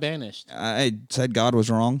that he got banished? I said God was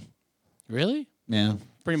wrong. Really? Yeah.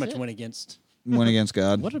 Pretty much went against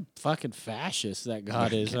God. What a fucking fascist that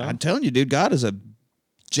God is, huh? I'm telling you, dude, God is a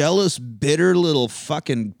jealous, bitter little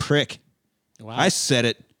fucking prick. Wow. I said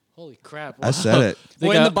it. Holy crap. Wow. I said it.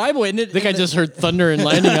 Well, in the Bible, isn't it? I think I just heard thunder and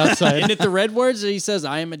lightning outside. Isn't it the red words that he says,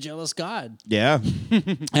 I am a jealous God? Yeah.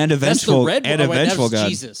 And vengeful God.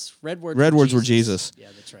 Jesus. Red words were Jesus. Yeah,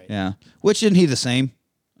 that's right. Yeah. Which isn't he the same?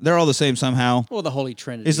 They're all the same somehow. Well, the Holy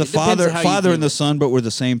Trinity. Is the Father and the Son, but we're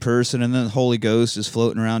the same person, and then the Holy Ghost is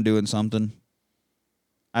floating around doing something?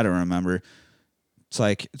 I don't remember. It's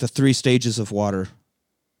like the 3 stages of water.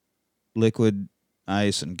 Liquid,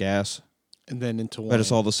 ice, and gas. And then into wine. But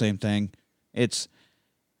it's all the same thing. It's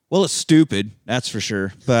stupid, that's for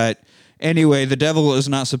sure. But anyway, the devil is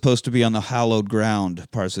not supposed to be on the hallowed ground,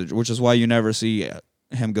 which is why you never see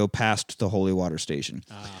him go past the holy water station.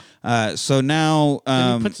 So now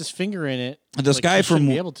then he puts his finger in it. This guy from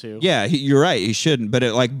be able to. Yeah, you're right. He shouldn't, but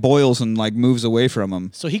it like boils and like moves away from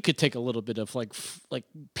him. So he could take a little bit of like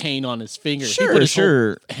pain on his finger. Sure. I'm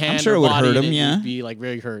sure it would hurt him. Yeah, he'd be like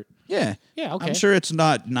very hurt. Yeah. Yeah. Okay. I'm sure it's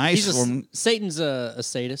not nice. Satan's a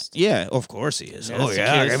sadist. Yeah, of course he is.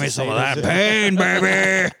 Yeah, give me some of that pain,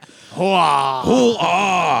 baby.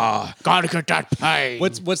 Gotta get that pain.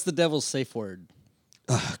 What's the devil's safe word?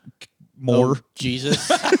 More Jesus.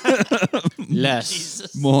 Less.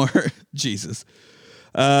 Jesus. More Jesus.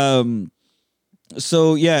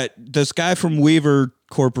 So yeah, this guy from Weaver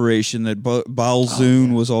Corporation that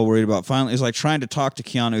Balzoon was all worried about finally is like trying to talk to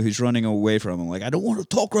Keanu, who's running away from him. Like, I don't want to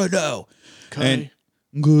talk right now. Okay.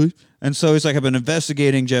 And so he's like, I've been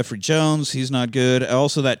investigating Jeffrey Jones. He's not good.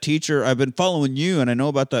 Also, that teacher, I've been following you, and I know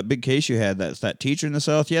about that big case you had. That's that teacher in the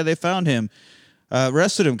South. Yeah, they found him.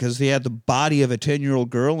 Arrested him because he had the body of a 10-year-old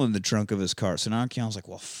girl in the trunk of his car. So now Keanu's like,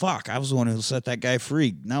 well, fuck, I was the one who set that guy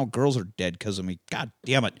free. Now girls are dead because of me. God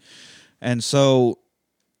damn it. And so,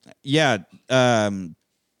 yeah.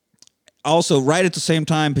 Also, right at the same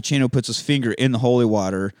time, Pacino puts his finger in the holy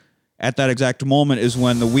water. At that exact moment is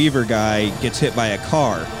when the Weaver guy gets hit by a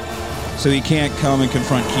car. So he can't come and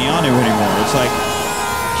confront Keanu anymore. It's like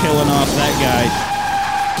killing off that guy.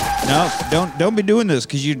 No, don't be doing this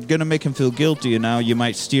because you're gonna make him feel guilty, and now you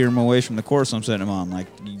might steer him away from the course I'm setting him on. Like,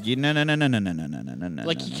 no.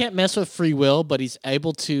 Like, he can't mess with free will, but he's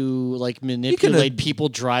able to like manipulate people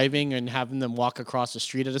driving and having them walk across the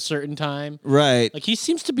street at a certain time. Right. Like, he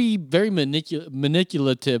seems to be very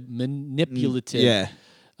manipulative. Yeah.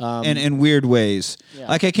 In weird ways. Yeah.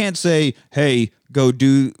 Like, I can't say, hey, go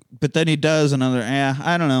do, but then he does another,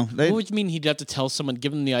 I don't know. What would you mean he'd have to tell someone,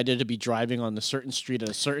 give him the idea to be driving on a certain street at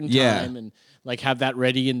a certain time and like have that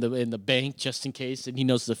ready in the bank just in case, and he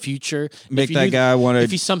knows the future. Make that guy want to.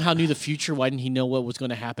 If he somehow knew the future, why didn't he know what was going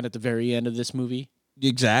to happen at the very end of this movie?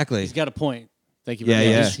 Exactly. He's got a point. Thank you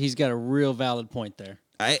very much. He's got a real valid point there.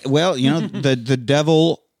 The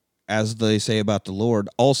devil, as they say about the Lord,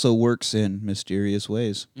 also works in mysterious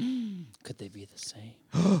ways. Could they be the same?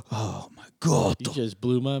 Oh, my God. You just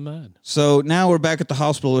blew my mind. So now we're back at the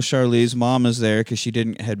hospital with Charlize. Mom is there because she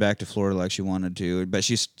didn't head back to Florida like she wanted to, but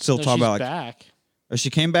she's still talking about, like... back. Oh, she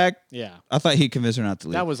came back? Yeah. I thought he convinced her not to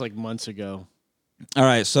leave. That was like months ago. All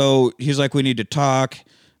right, so he's like, we need to talk.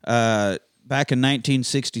 Back in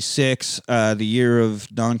 1966, the year of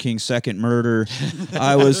Don King's second murder,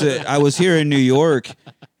 I was here in New York,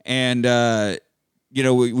 and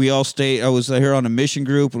we all stayed. I was here on a mission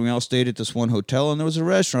group, and we all stayed at this one hotel, and there was a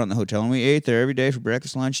restaurant in the hotel, and we ate there every day for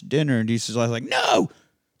breakfast, lunch, dinner. And he's like, no,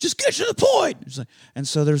 just get to the point. And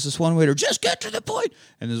so there's this one waiter, just get to the point.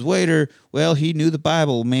 And this waiter, well, he knew the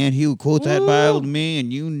Bible, man. He would quote that Bible to me,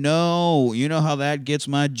 and you know how that gets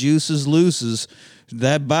my juices looses.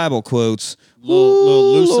 That Bible quotes.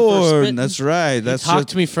 Little Lucifer spitting. That's right. That's talked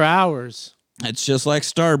to me for hours. It's just like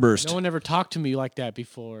Starburst. No one ever talked to me like that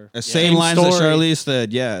before. Same lines that Charlize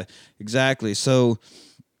said. Yeah, exactly. So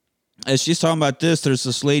as she's talking about this, there's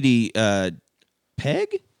this lady,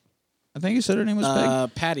 Peg? I think you said her name was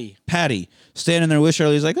Peg? Patty. Patty. Standing there with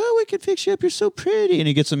Charlize like, oh, we can fix you up. You're so pretty. And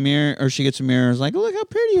he gets a mirror, or she gets a mirror and is like, look how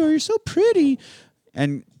pretty you are. You're so pretty.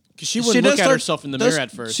 And... She wouldn't look at herself in the mirror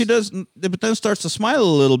at first. She does, but then starts to smile a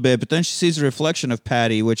little bit, but then she sees a reflection of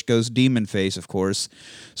Patty, which goes demon face, of course.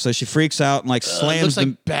 So she freaks out and like slams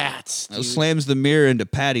like bats, slams the mirror into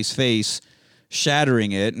Patty's face,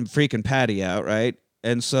 shattering it and freaking Patty out, right?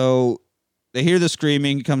 And so they hear the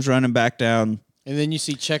screaming, he comes running back down. And then you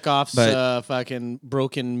see Chekhov's fucking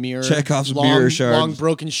broken mirror. Chekhov's mirror shard. Long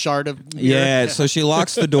broken shard of mirror. Yeah, so she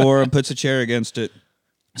locks the door and puts a chair against it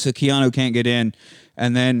so Keanu can't get in.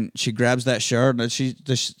 And then she grabs that shard and she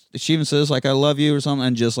even says like, I love you or something,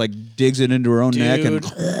 and just like digs it into her own neck and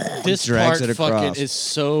this drags part it across. Fucking is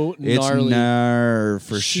so gnarly. It's nerve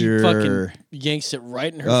for sure. She fucking yanks it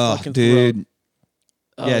right in her fucking throat.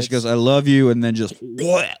 Yeah, she goes, I love you, and then just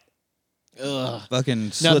Now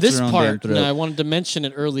fucking slits this her own part, damn throat. now I wanted to mention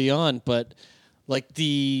it early on, but like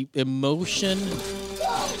the emotion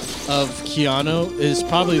of Keanu is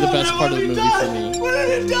probably the best part of the movie for me.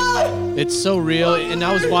 It's so real, and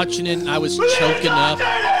I was watching it and I was choking up,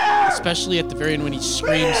 especially at the very end when he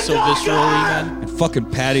screams so viscerally, man. And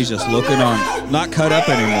fucking Patty's just looking on, not cut up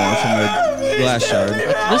anymore from the glass shard.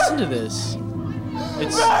 Like, listen to this.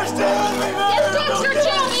 It's Dr.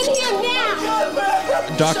 Job in here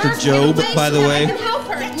now. Dr. Job, by the way. Help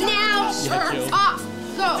her now, sir. Off.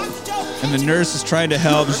 Go. And the nurse is trying to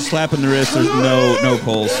help. She's slapping the wrist. There's no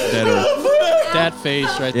pulse. Dead or. That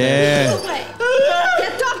face right there. Yeah.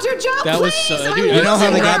 Get Dr. Job. That was dude, you know how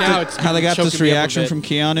they right got this reaction from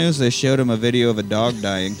Keanu's? They showed him a video of a dog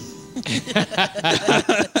dying.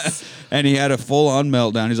 And he had a full-on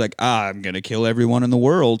meltdown. He's like, I'm going to kill everyone in the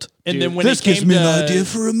world. And then when this gives me an idea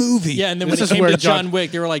for a movie. Yeah, and then when it came to John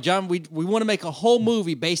Wick, they were like, John, we want to make a whole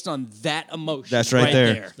movie based on that emotion. That's right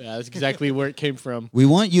there. Yeah, that's exactly where it came from. We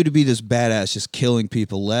want you to be this badass just killing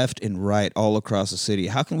people left and right all across the city.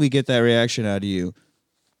 How can we get that reaction out of you?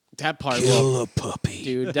 That part, kill a puppy,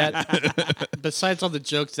 dude. That besides all the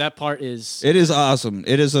jokes, that part is. It is awesome.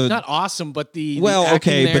 It is not awesome, but the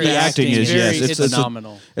okay, but the acting is it's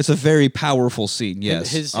phenomenal. It's a very powerful scene.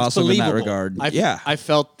 Yes, it's awesome in that regard. I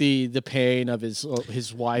felt the pain of his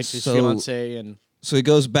wife, his fiance, and so he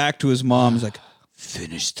goes back to his mom. He's like,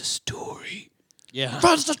 finish the story. Yeah,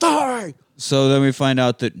 finish the story. So then we find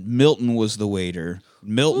out that Milton was the waiter.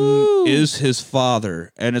 Milton is his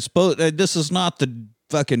father, and it's both. This is not the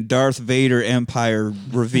fucking Darth Vader Empire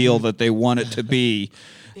reveal that they want it to be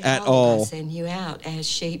at all. I send you out as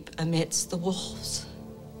sheep amidst the wolves.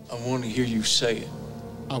 I want to hear you say it.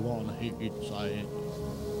 I want to hear you say it.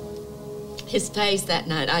 His face that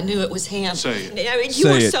night, I knew it was him. Say it. I mean, you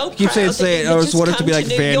were so proud. Keep saying say it. I just want it to be like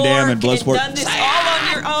Van Damme and Bloodsport. Done this all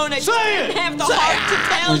on your own, and you didn't have the heart to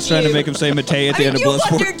tell He's trying to make him say Matei at the end of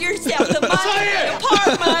Bloodsport. You wondered yourself, the money, the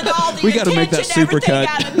apartment, all the we got to make that super cut.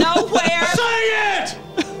 Out of nowhere. Say it!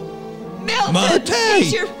 Mate!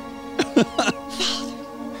 He's your father.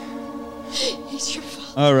 He's your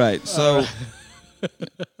father. All right, so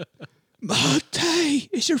Mate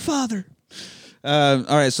is your father. All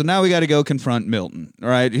right, so now we got to go confront Milton. All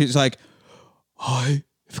right, he's like, I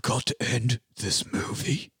have got to end this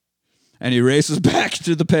movie, and he races back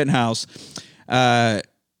to the penthouse.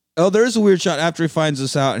 There's a weird shot after he finds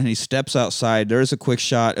this out, and he steps outside. There's a quick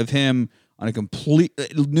shot of him on a complete.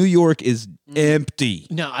 New York is empty.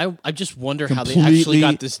 No, I just wonder how they actually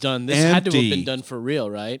got this done. This had to have been done for real,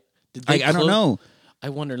 right? Did they I don't know. I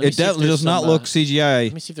wonder. It does not look CGI.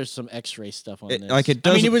 Let me see if there's some X-ray stuff on this. Like it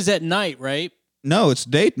does. I mean, it was at night, right? No, it's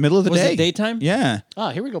middle of the day. Was it daytime? Yeah.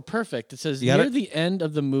 Here we go. Perfect. It says, near the end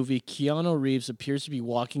of the movie, Keanu Reeves appears to be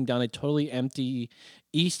walking down a totally empty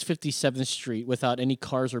East 57th Street without any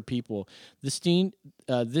cars or people. This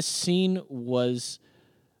scene was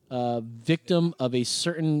victim of a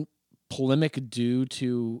certain polemic due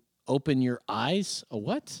to Open Your Eyes. A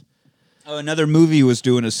what? Oh, another movie was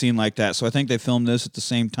doing a scene like that, so I think they filmed this at the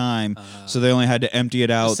same time, so they only had to empty it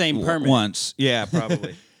out once. Yeah,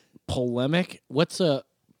 probably. Polemic? What's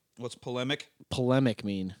polemic? Polemic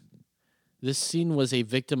mean? This scene was a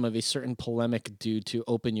victim of a certain polemic due to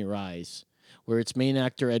Open Your Eyes, where its main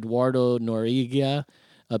actor Eduardo Noriega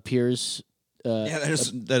appears.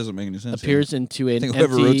 That doesn't make any sense. Appears into an I think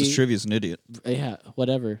whoever wrote this trivia is an idiot. Yeah,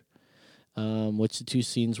 whatever. Which the two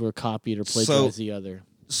scenes were copied or plagiarized the other.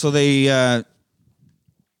 So they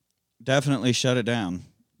definitely shut it down.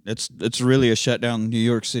 It's really a shutdown New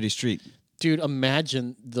York City street. Dude,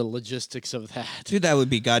 imagine the logistics of that. Dude, that would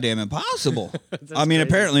be goddamn impossible. I mean,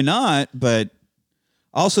 apparently not, but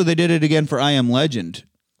also they did it again for I Am Legend.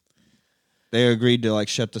 They agreed to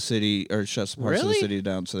shut the city or shut parts of the city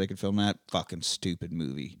down so they could film that fucking stupid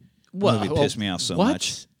movie. Movie pissed me off so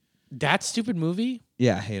much. That stupid movie?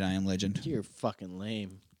 Yeah, I hate I Am Legend. You're fucking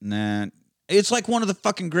lame. Nah. It's like one of the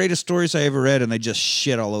fucking greatest stories I ever read, and they just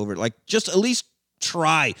shit all over it. Like, just at least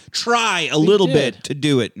try a little bit to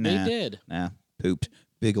do it. Nah, they did. Nah, pooped.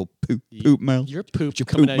 Big old poop mouth. Your poop your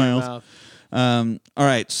coming poop out of your mouth. All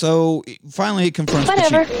right, so finally he confronts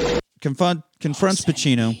Pacino. Confronts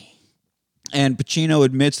Pacino, and Pacino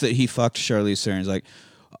admits that he fucked Charlize Theron. He's like,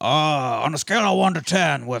 on a scale of 1 to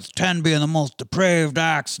 10, with 10 being the most depraved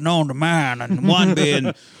acts known to man, and 1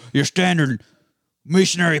 being your standard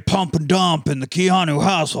missionary pump and dump in the Keanu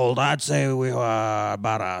household, I'd say we were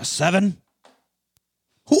about a 7.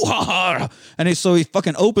 And so he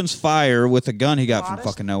fucking opens fire with a gun he got from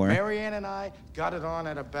fucking nowhere. Marianne and I got it on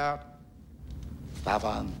at about 5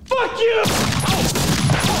 on. Fuck you!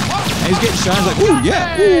 And he's getting shot. He's like, ooh,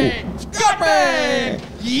 yeah, ooh. Got me!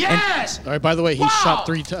 Yes! All right, by the way, he shot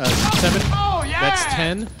 7. Oh, yeah! That's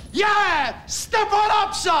 10. Yeah! Step on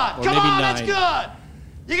up, son! Or Come maybe on, 9. that's good!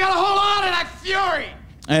 You gotta hold on to that fury!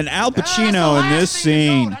 And Al Pacino in this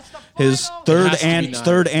scene, his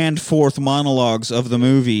third and fourth monologues of the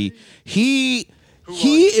movie, he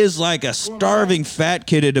is like a starving fat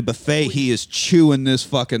kid at a buffet. He is chewing this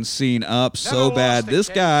fucking scene up so bad. This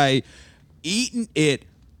guy eating it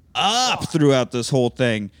up throughout this whole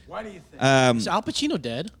thing. Why do you think? Is Al Pacino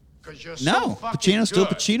dead? No, Pacino's still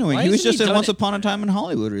Pacinoing. He was just in Once Upon a Time in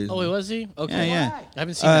Hollywood recently. Oh, was he? Okay. Yeah. I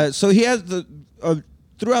haven't seen that. So he has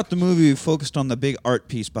throughout the movie, we focused on the big art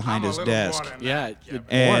piece behind his desk. Yeah,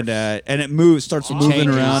 and it starts moving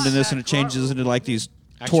around in this, and it changes into like these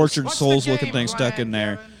tortured souls-looking things stuck in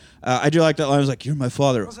there. I do like that line. I was like, "You're my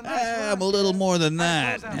father." I'm a little more than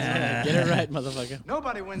that. Get it right, motherfucker.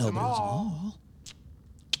 Nobody wins them all.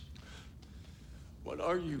 What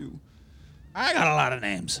are you? I got a lot of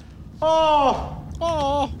names. Oh,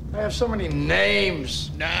 I have so many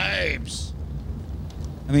names. Names.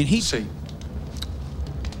 I mean, See.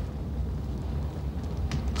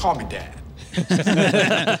 Call me Dad.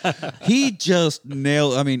 He just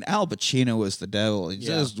nailed. I mean, Al Pacino was the devil.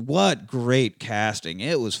 What great casting!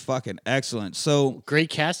 It was fucking excellent. So great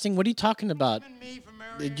casting. What are you talking about?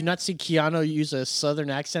 Did you not see Keanu use a southern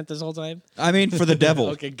accent this whole time? I mean, for the devil.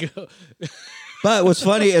 Okay, go. But what's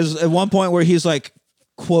funny is at one point where he's like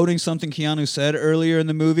quoting something Keanu said earlier in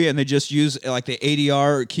the movie, and they just use like the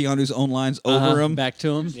ADR Keanu's own lines over him. Back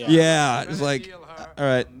to him. Yeah, it's like, all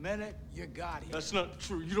right. That's not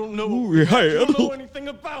true. You don't know. Ooh, hi. You don't know anything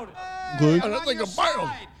about it. Good. I don't think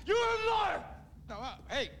about it. You're a liar. No,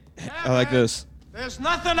 hey. I like this. There's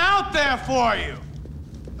nothing out there for you.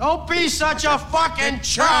 Don't be such a fucking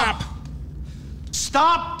chump.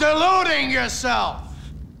 Stop deluding yourself.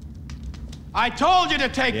 I told you to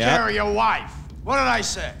take care of your wife. What did I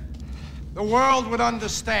say? The world would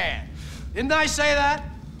understand. Didn't I say that?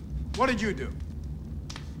 What did you do?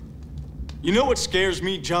 You know what scares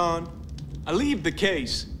me, John? I leave the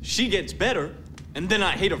case, she gets better, and then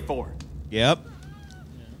I hate her for it. Yep.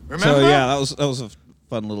 Remember? So yeah, that was a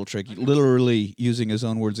fun little trick. Literally using his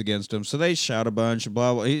own words against him. So they shout a bunch,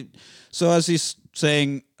 blah blah. So as he's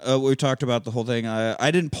saying, we talked about the whole thing.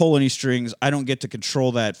 I didn't pull any strings. I don't get to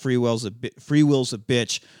control that. Free will's a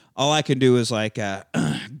bitch. All I can do is like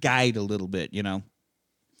guide a little bit, you know.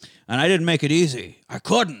 And I didn't make it easy. I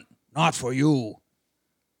couldn't. Not for you.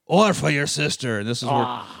 Or for your sister. And this is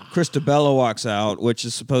where Christabella walks out, which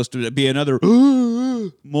is supposed to be another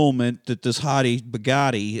moment that this hottie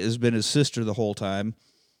Bugatti has been his sister the whole time.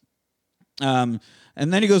 And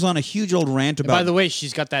then he goes on a huge old rant about... By the way,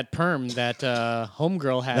 she's got that perm that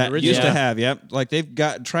Homegirl had originally. Used to have, yep. Like they've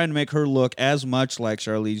got trying to make her look as much like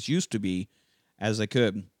Charlize used to be as they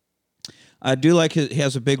could. I do like he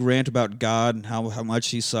has a big rant about God and how much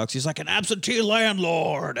he sucks. He's like an absentee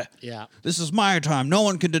landlord. Yeah. This is my time. No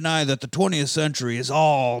one can deny that the 20th century is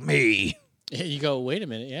all me. You go, wait a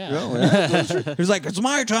minute, yeah. He's like, it's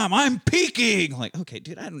my time. I'm peaking. Like, okay,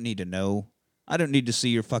 dude, I don't need to know. I don't need to see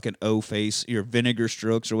your fucking O face, your vinegar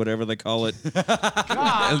strokes or whatever they call it.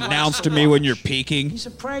 Announced to me when you're peaking. He's a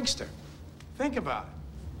prankster. Think about it.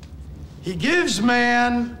 He gives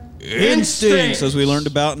man instincts, as we learned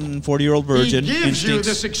about in 40-Year-Old Virgin. He gives you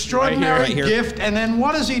this extraordinary gift, and then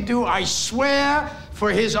what does he do? I swear,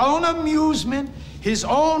 for his own amusement, his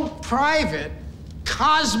own private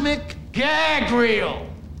cosmic gag reel,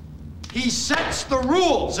 he sets the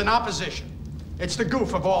rules in opposition. It's the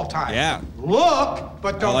goof of all time. Yeah. Look,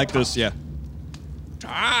 but don't I like touch. this, yeah.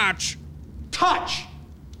 Touch. Touch,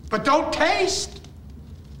 but don't taste.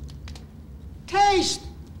 Taste,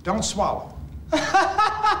 don't swallow.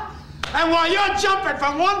 And while you're jumping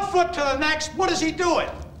from one foot to the next, what is he doing?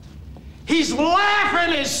 He's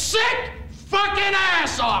laughing his sick fucking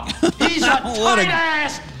ass off. He's a tight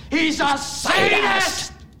ass. He's a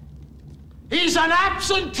sadist. He's an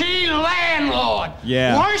absentee landlord.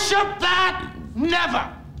 Yeah. Worship that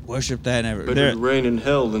never. Worship that never. Better to reign in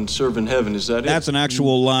hell than serve in heaven. Is that it? That's an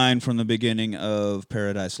actual line from the beginning of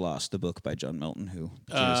Paradise Lost, the book by John Milton, who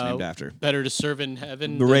is named after. Better to serve in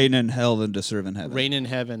heaven. Reign in hell than to serve in heaven. Reign in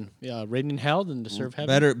heaven. Yeah, reign in hell than to serve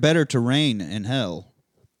heaven. Better to reign in hell.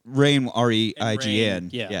 Reign, R-E-I-G-N.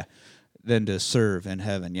 Yeah. Than to serve in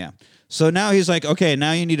heaven, yeah. So now he's like, okay,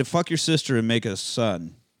 now you need to fuck your sister and make a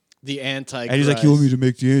son. The Antichrist. And he's like, you want me to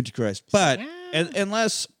make the Antichrist. But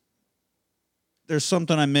unless there's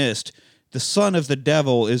something I missed, the son of the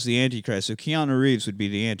devil is the Antichrist. So Keanu Reeves would be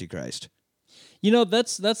the Antichrist. You know,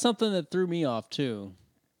 that's something that threw me off too.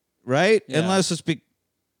 Right? Yeah. Unless it's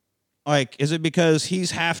is it because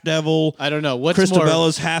he's half devil? I don't know. What's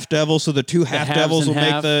Christabella's half devil, so the two half devils will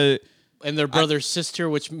make the and their brother sister,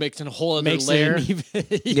 which makes a whole other layer.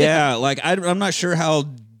 Yeah, like I'm not sure how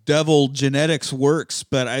devil genetics works,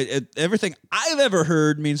 but everything I've ever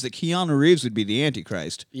heard means that Keanu Reeves would be the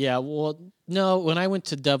Antichrist. Yeah, well, no, when I went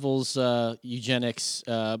to devil's eugenics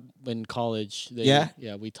in college,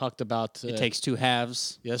 we talked about it takes two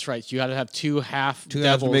halves. Yeah, that's right. You got to have two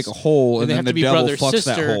devils to make a hole, and they then have the to be devil brother fucks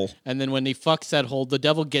sister, that hole. And then when he fucks that hole, the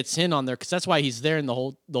devil gets in on there because that's why he's there in the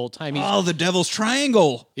whole time. The devil's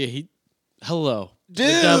triangle. Yeah, hello,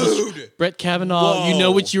 dude. Brett Kavanaugh. Whoa. You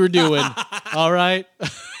know what you were doing. All right.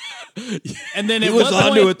 And then he was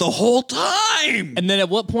onto it the whole time. And then at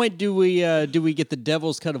what point do we get the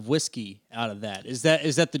devil's cut of whiskey out of that? Is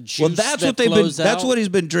that the juice? Well, that's what they've been. That's what he's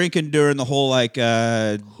been drinking during the whole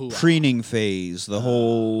preening phase. The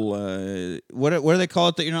whole what do they call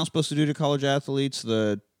it that you're not supposed to do to college athletes?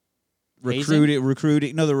 The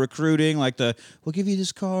recruiting. No, the recruiting. Like we'll give you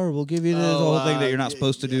this car. We'll give you this whole thing that you're not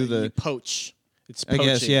supposed to do. You poach. It's poaching. I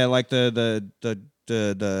guess like the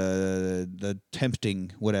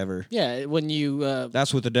tempting whatever. Yeah, when you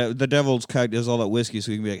that's what the devil's cut is all that whiskey,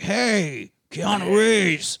 so you can be like, hey, Keanu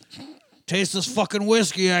Reeves, taste this fucking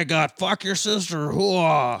whiskey I got. Fuck your sister.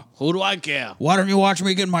 Hooah. Who do I care? Why don't you watch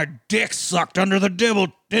me get my dick sucked under the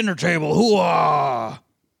dinner table? Hooah.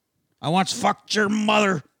 I once fucked your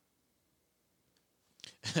mother.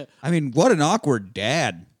 I mean, what an awkward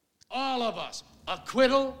dad. All of us.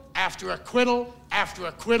 Acquittal after acquittal after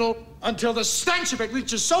acquittal until the stench of it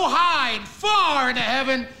reaches so high and far into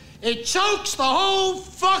heaven, it chokes the whole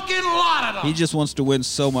fucking lot of them. He just wants to win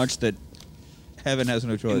so much that heaven has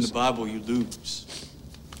no choice. In the Bible, you lose.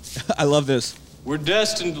 I love this. We're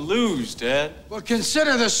destined to lose, Dad. Well,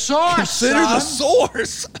 consider the source, Consider son. the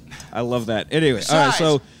source. I love that. Anyway, Besides,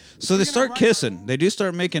 all right, so they start kissing. They do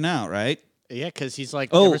start making out, right? Yeah, because he's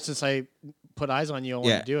like, ever since I put eyes on you, I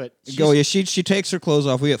want to do it. She takes her clothes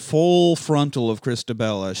off. We get full frontal of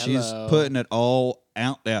Christabella. She's putting it all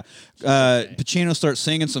out there. Pacino starts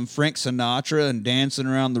singing some Frank Sinatra and dancing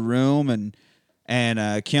around the room, and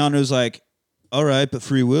Keanu's like, all right, but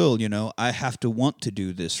free will, I have to want to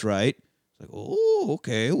do this, right? It's like, oh,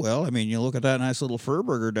 okay, well, I mean, you look at that nice little fur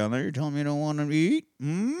burger down there, you're telling me you don't want to eat?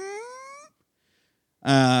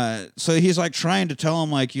 So he's like trying to tell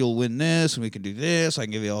him, like, you'll win this, and we can do this, I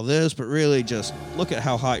can give you all this, but really just look at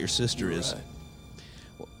how hot your sister is.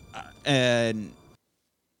 And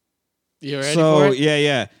you ready for it?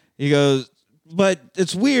 Yeah. He goes, but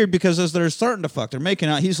it's weird because as they're starting to fuck, they're making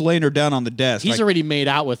out. He's laying her down on the desk. He's already made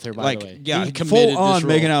out with her, by the way. Yeah, full on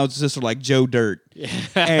making out with his sister like Joe Dirt.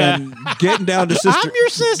 And getting down to sister. I'm your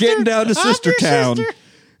sister. Getting down to Sister Town. Sister.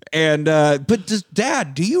 And but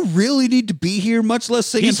Dad, do you really need to be here? Much less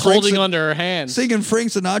singing. He's holding onto her hands, singing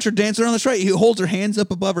Frank Sinatra, dancing around the street. He holds her hands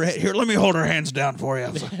up above her head. Here, let me hold her hands down for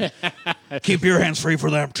you. Keep your hands free for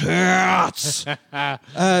them tits.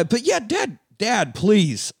 But yeah, Dad,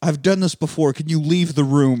 please. I've done this before. Can you leave the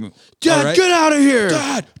room? Dad, get out of here.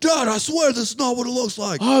 Dad, I swear this is not what it looks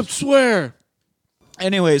like. I swear.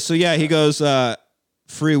 Anyway, so yeah, he goes,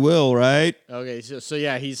 free will, right? Okay, so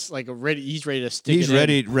yeah, he's like ready. He's ready to stick. He's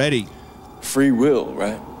ready. Free will,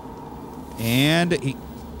 right? And he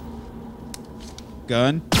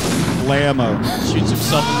gun, blammo, shoots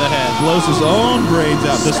himself in the head, blows his own brains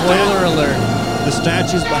out. Spoiler alert. The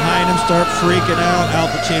statues behind him start freaking out. Al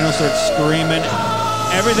Pacino starts screaming.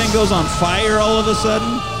 Everything goes on fire all of a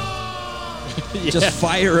sudden. Just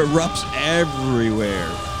fire erupts everywhere.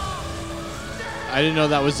 I didn't know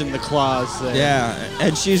that was in the clause there. Yeah,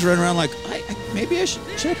 and she's running around like, maybe I should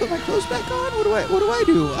I put my clothes back on? What do I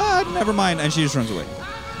do? Never mind. And she just runs away.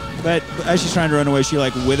 But as she's trying to run away, she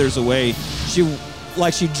like withers away. She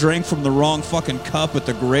drank from the wrong fucking cup at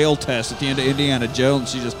the Grail test at the end of Indiana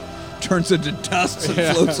Jones. She just turns into dust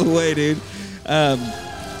and floats away, dude.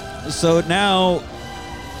 So now,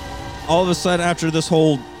 all of a sudden, after this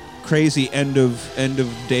whole crazy end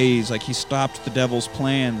of days, like he stopped the devil's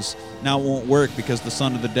plans. Now it won't work because the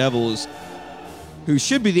son of the devil who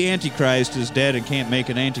should be the Antichrist, is dead and can't make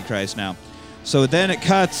an Antichrist now. So then it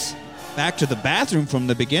cuts back to the bathroom from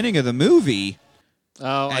the beginning of the movie.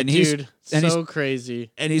 Oh, and dude, so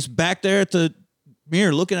crazy. And he's back there at the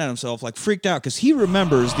mirror looking at himself like freaked out because he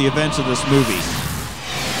remembers the events of this movie.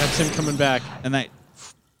 That's him coming back. And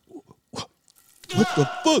what the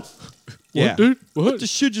fuck? Yeah. What, dude? What the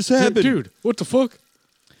shit just happened? Dude, what the fuck?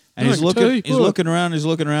 And he's looking around,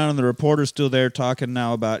 and the reporter's still there talking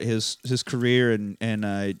now about his career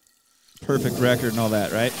and perfect record and all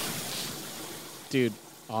that, right? Dude,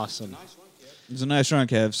 awesome. It's a nice run,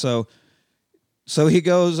 Kev. So he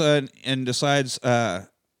goes and decides to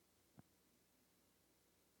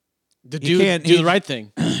do the right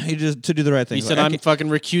thing. To do the right thing. He said, I'm fucking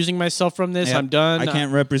recusing myself from this. Yeah, I'm done. I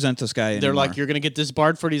can't represent this guy anymore. They're like, you're going to get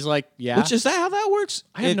disbarred for it. He's like, yeah. Which is that how that works?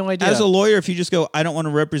 I have no idea. As a lawyer, if you just go, I don't want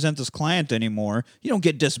to represent this client anymore, you don't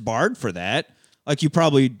get disbarred for that. Like, you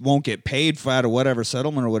probably won't get paid for out of whatever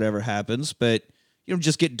settlement or whatever happens, but you don't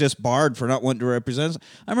just get disbarred for not wanting to represent.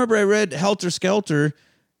 I remember I read Helter Skelter.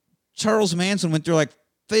 Charles Manson went through like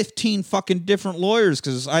 15 fucking different lawyers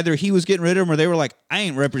because either he was getting rid of him or they were like, I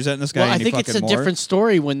ain't representing this guy any fucking more. I think it's a different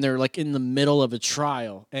story when they're like in the middle of a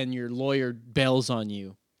trial and your lawyer bails on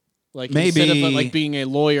you. Like maybe instead of like being a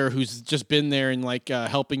lawyer who's just been there and like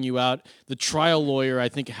helping you out, the trial lawyer I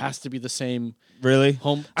think has to be the same. Really?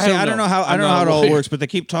 I don't know how it all works, but they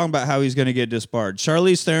keep talking about how he's going to get disbarred.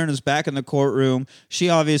 Charlize Theron is back in the courtroom. She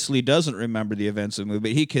obviously doesn't remember the events of the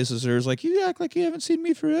movie, but he kisses her. He's like, you act like you haven't seen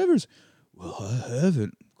me forever. Well, I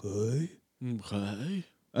haven't. Okay.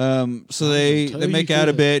 So they make out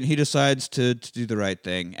a bit, and he decides to do the right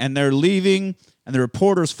thing. And they're leaving, and the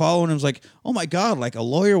reporter's following him. Is like, oh my God, like a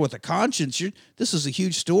lawyer with a conscience. This is a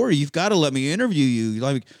huge story. You've got to let me interview you.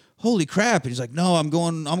 Like, holy crap. And he's like, no, I'm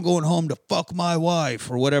going home to fuck my wife,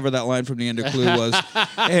 or whatever that line from the end of Clue was.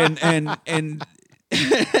 and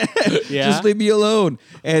just leave me alone.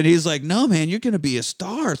 And he's like, no, man, you're going to be a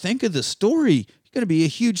star. Think of the story. It's going to be a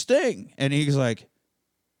huge thing. And he's like,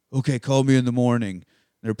 okay, call me in the morning.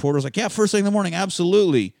 The reporter's like, yeah, first thing in the morning,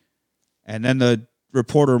 absolutely. And then the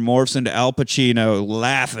reporter morphs into Al Pacino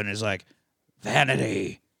laughing. He's like,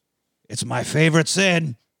 vanity, it's my favorite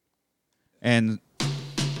sin. And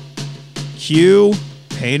cue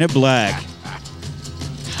Painted Black.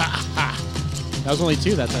 That was only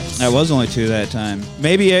 2 that time. That was only 2 that time.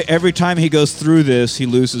 Maybe every time he goes through this, he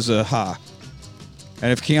loses a ha.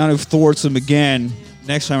 And if Keanu thwarts him again,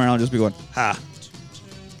 next time around, I'll just be going, ha.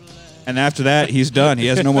 And after that, he's done. He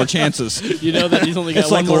has no more chances. You know that he's only got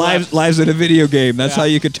it's one more like lives in a video game. That's how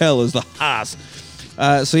you could tell is the ha's.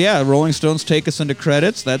 So yeah, Rolling Stones take us into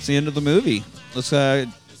credits. That's the end of the movie. let's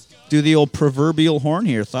do the old proverbial horn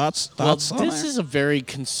here. Thoughts Well, on this it? is a very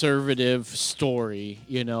conservative story,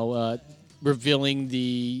 revealing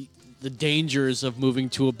the dangers of moving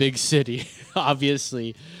to a big city.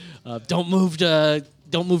 Obviously, don't move to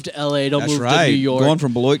LA. Don't That's move right. to New York. Going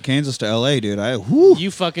from Beloit, Kansas to LA, dude.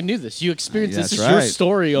 You fucking knew this. You experienced this. That's This is your right.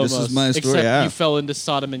 story almost. This is my story, Except yeah. you fell into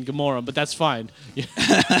Sodom and Gomorrah, but that's fine.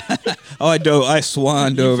 Oh, I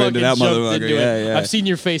swan dove You into fucking that jumped motherfucker. into it. Yeah. I've seen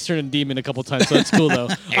your face turn a demon a couple times, so that's cool though.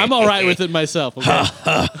 I'm all right with it myself. Okay?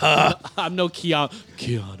 I'm no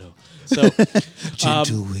Keanu. So,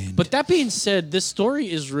 Gentle wind. But that being said, this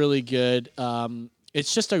story is really good.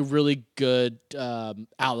 It's just a really good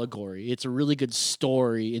allegory. It's a really good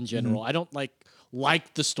story in general. I don't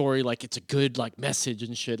like the story like it's a good message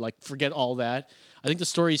and shit. Like forget all that. I think the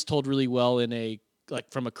story is told really well in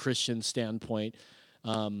from a Christian standpoint.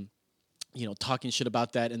 Talking shit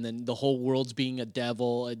about that, and then the whole world's being a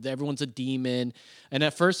devil, everyone's a demon. And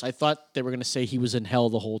at first, I thought they were going to say he was in hell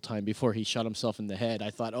the whole time before he shot himself in the head. I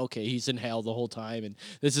thought, okay, he's in hell the whole time, and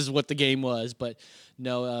this is what the game was. But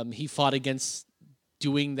no, he fought against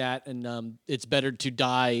doing that, and it's better to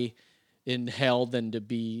die in hell than to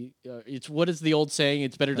be. It's what is the old saying?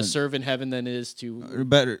 It's better to serve in heaven than it is to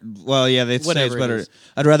better. Well, yeah, they say it's Whatever it better. is.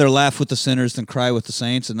 I'd rather laugh with the sinners than cry with the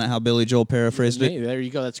saints. Isn't that how Billy Joel paraphrased it? There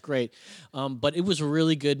you go. That's great. But it was a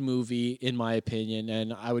really good movie, in my opinion,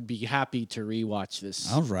 and I would be happy to rewatch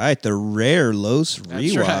this. All right, the rare Los That's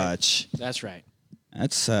rewatch. right. That's right.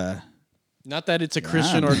 That's Not that it's a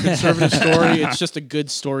Christian or conservative story. It's just a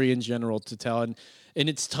good story in general to tell. And in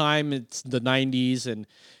its time, it's the 90s, and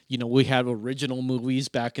we had original movies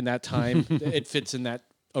back in that time. It fits in that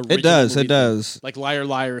original It does. movie It does. thing. Like Liar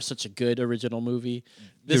Liar is such a good original movie.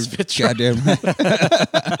 This Dude, fits goddamn right.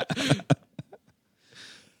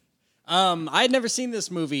 I had never seen this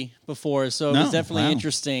movie before, so it was definitely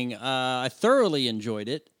interesting. I thoroughly enjoyed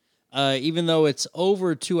it, even though it's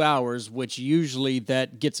over 2 hours, which usually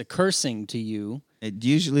that gets a cursing to you. It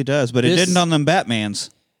usually does, but it didn't on them Batmans.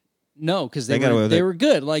 No, because They got away with they it. were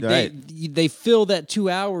good. Like Right. they fill that 2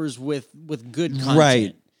 hours with good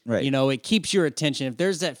content. Right. It keeps your attention. If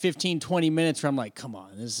there's that 15, 20 minutes where I'm like, come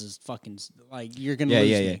on, this is fucking you're gonna lose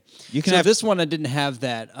me. You can so have this one I didn't have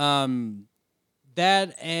that.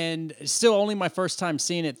 That and it's still only my first time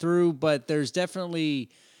seeing it through, but there's definitely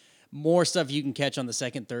more stuff you can catch on the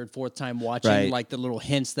second, third, fourth time watching, Right. like the little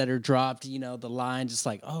hints that are dropped, the lines, just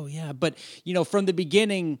like, oh yeah. But from the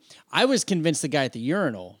beginning, I was convinced the guy at the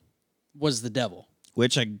urinal was the devil.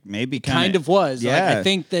 which I maybe Kind of was. Yeah, Like, I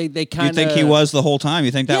think they kind of. You think he was the whole time?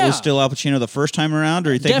 You think that was Yeah. still Al Pacino the first time around,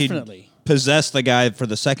 or you think Definitely. he possessed the guy for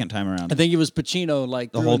the second time around? I think it was Pacino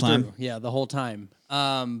like The through whole and time? through. Yeah, the whole time.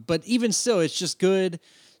 But even still, it's just good.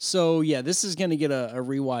 So yeah, this is gonna get a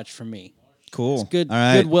rewatch from me. Cool. It's good. All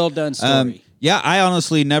right. Good, well done story. Yeah, I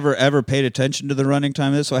honestly never ever paid attention to the running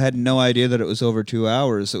time of this, so I had no idea that it was over 2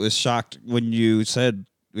 hours. It was shocked when you said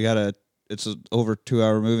it's an over 2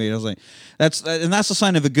 hour movie. And I was like, that's a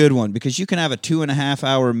sign of a good one, because you can have a 2.5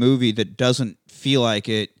 hour movie that doesn't feel like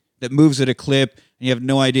it, that moves at a clip, and you have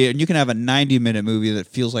no idea. And you can have a 90-minute movie that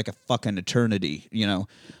feels like a fucking eternity,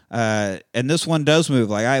 And this one does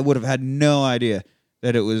move. Like, I would have had no idea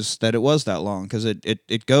that it was that long, because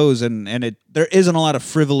it goes and there isn't a lot of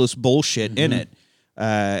frivolous bullshit in it.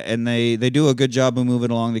 And they do a good job of moving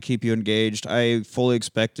along to keep you engaged. I fully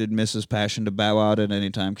expected Mrs. Passion to bow out at any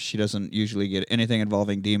time, because she doesn't usually get anything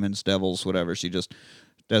involving demons, devils, whatever. She just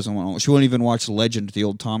doesn't want. She won't even watch Legend, the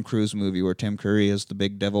old Tom Cruise movie where Tim Curry has the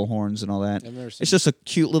big devil horns and all that. It's just a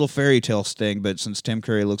cute little fairy tale thing. But since Tim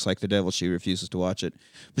Curry looks like the devil, she refuses to watch it.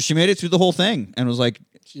 But she made it through the whole thing and was like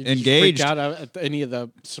engaged. Did you freak out at any of the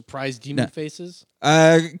surprise demon faces?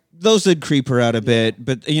 Those did creep her out a bit,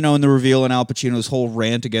 but in the reveal and Al Pacino's whole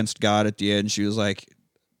rant against God at the end, she was like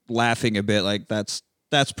laughing a bit, like that's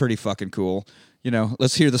pretty fucking cool.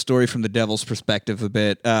 Let's hear the story from the devil's perspective a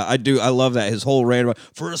bit. I love that, his whole rant about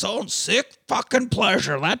for his own sick fucking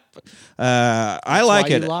pleasure. I like why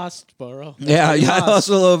it. You lost, Burrow. Yeah. I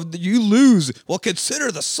also love you lose. Well,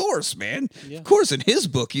 consider the source, man. Yeah. Of course, in his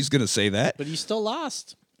book, he's gonna say that. But you still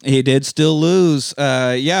lost. He did still lose.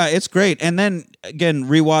 Yeah, it's great. And then again,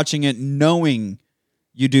 rewatching it, knowing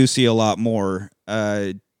you do see a lot more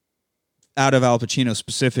out of Al Pacino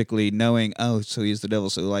specifically, knowing, so he's the devil.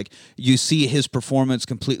 So like you see his performance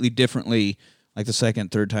completely differently, like the second,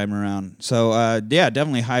 third time around. So yeah,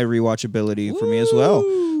 definitely high rewatchability for me as well.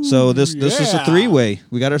 So this is a three-way.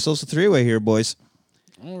 We got ourselves a three-way here, boys.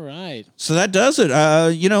 All right. So that does it.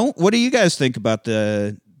 What do you guys think about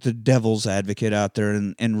the devil's advocate out there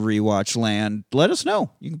in rewatch land? Let us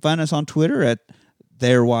know. You can find us on Twitter at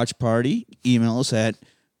Their Watch Party. Email us at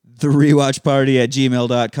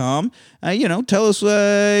therewatchparty@gmail.com. Tell us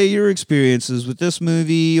your experiences with this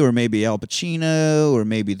movie, or maybe Al Pacino, or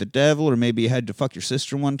maybe the devil, or maybe you had to fuck your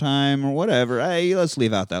sister one time, or whatever. Let's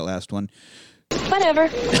leave out that last one. Whatever.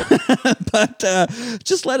 But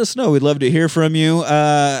just let us know. We'd love to hear from you.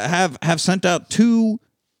 Have sent out 2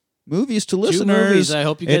 movies to listeners. 2 movies. I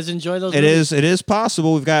hope you guys enjoy those. It is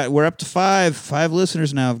possible. We're up to 5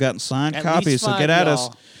 listeners now. I've gotten signed copies. So get at us,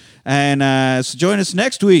 and so join us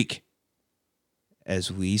next week as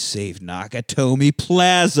we save Nakatomi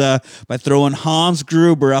Plaza by throwing Hans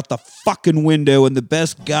Gruber out the fucking window in the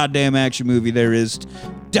best goddamn action movie there is,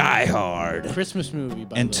 Die Hard. Christmas movie.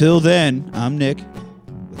 Until then, I'm Nick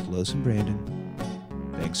with Los and Brandon.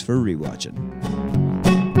 Thanks for rewatching.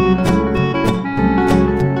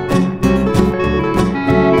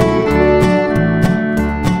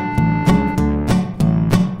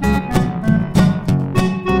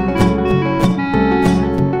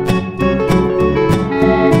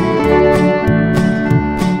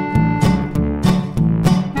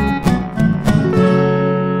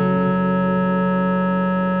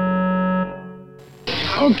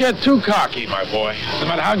 Don't get too cocky, my boy, no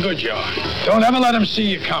matter how good you are. Don't ever let them see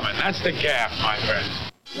you coming. That's the gap, my friend.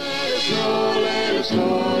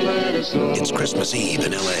 It's Christmas Eve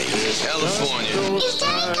in L.A., California. Is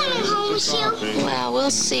Daddy coming home soon? Well, we'll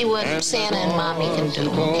see what Santa and Mommy can do,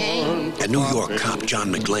 okay? And New York cop John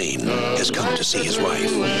McClane has come to see his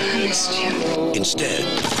wife. I missed you. Instead,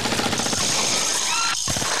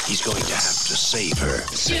 he's going to have to save her.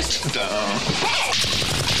 Sit down.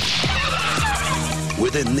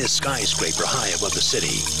 Within this skyscraper high above the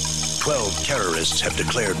city, 12 terrorists have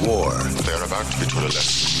declared war. They're about to be taught a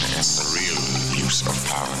lesson against the real use of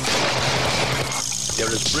power. They're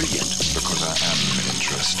as brilliant because I am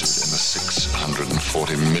interested in the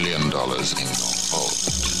 $640 million in your vault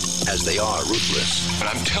as they are ruthless. But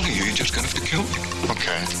I'm telling you, you're just going to have to kill me.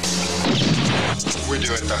 Okay. We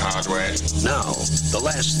do it the hard way. Now, the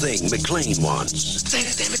last thing McClane wants. Think,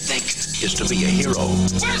 damn it, think. Is to be a hero.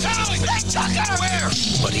 Where's Howie? Hey, Tucker! Where?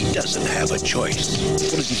 But he doesn't have a choice.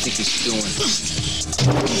 What does he think he's doing?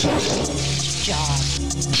 Job.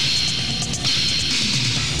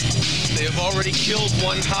 They have already killed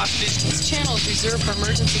one hostage. This channel is reserved for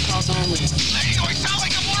emergency calls only. There you go. He sounds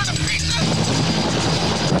like I'm ordering a pizza.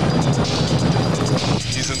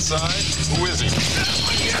 He's inside? Who is he?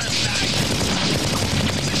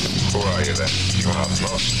 Who are you then? You are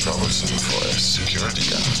most troublesome for a security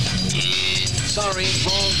guard. Sorry,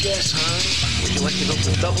 wrong guess, hon. Would you like to go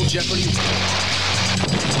for double jeopardy? Do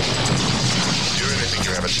you really think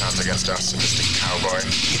you have a chance against us, Mr. Cowboy?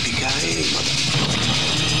 Yippee-ki-yay, mother.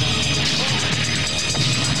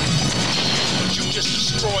 You just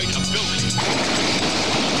destroyed a building.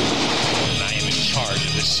 And I am in charge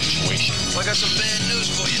of this situation. I got some bad news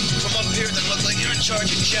for you. From up here, it doesn't look like you're in charge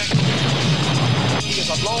of Jack. He is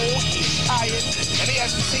alone, he's tired, and he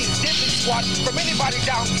hasn't seen dipping squat from anybody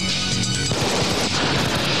down here.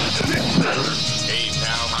 Hey,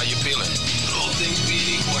 pal, how you feeling? All things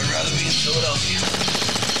being equal, I'd rather be in Philadelphia.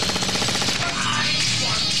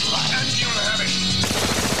 And you have it.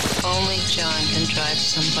 Only John can drive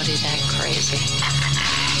somebody that crazy.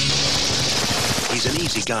 He's an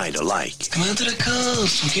easy guy to like. Come out to the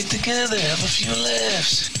coast, we'll get together, have a few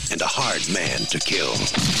laughs. And a hard man to kill.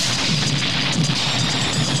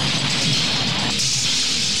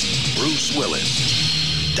 Bruce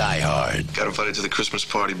Willis, Die Hard. Got invited to the Christmas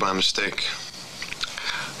party by mistake.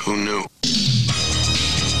 Who knew?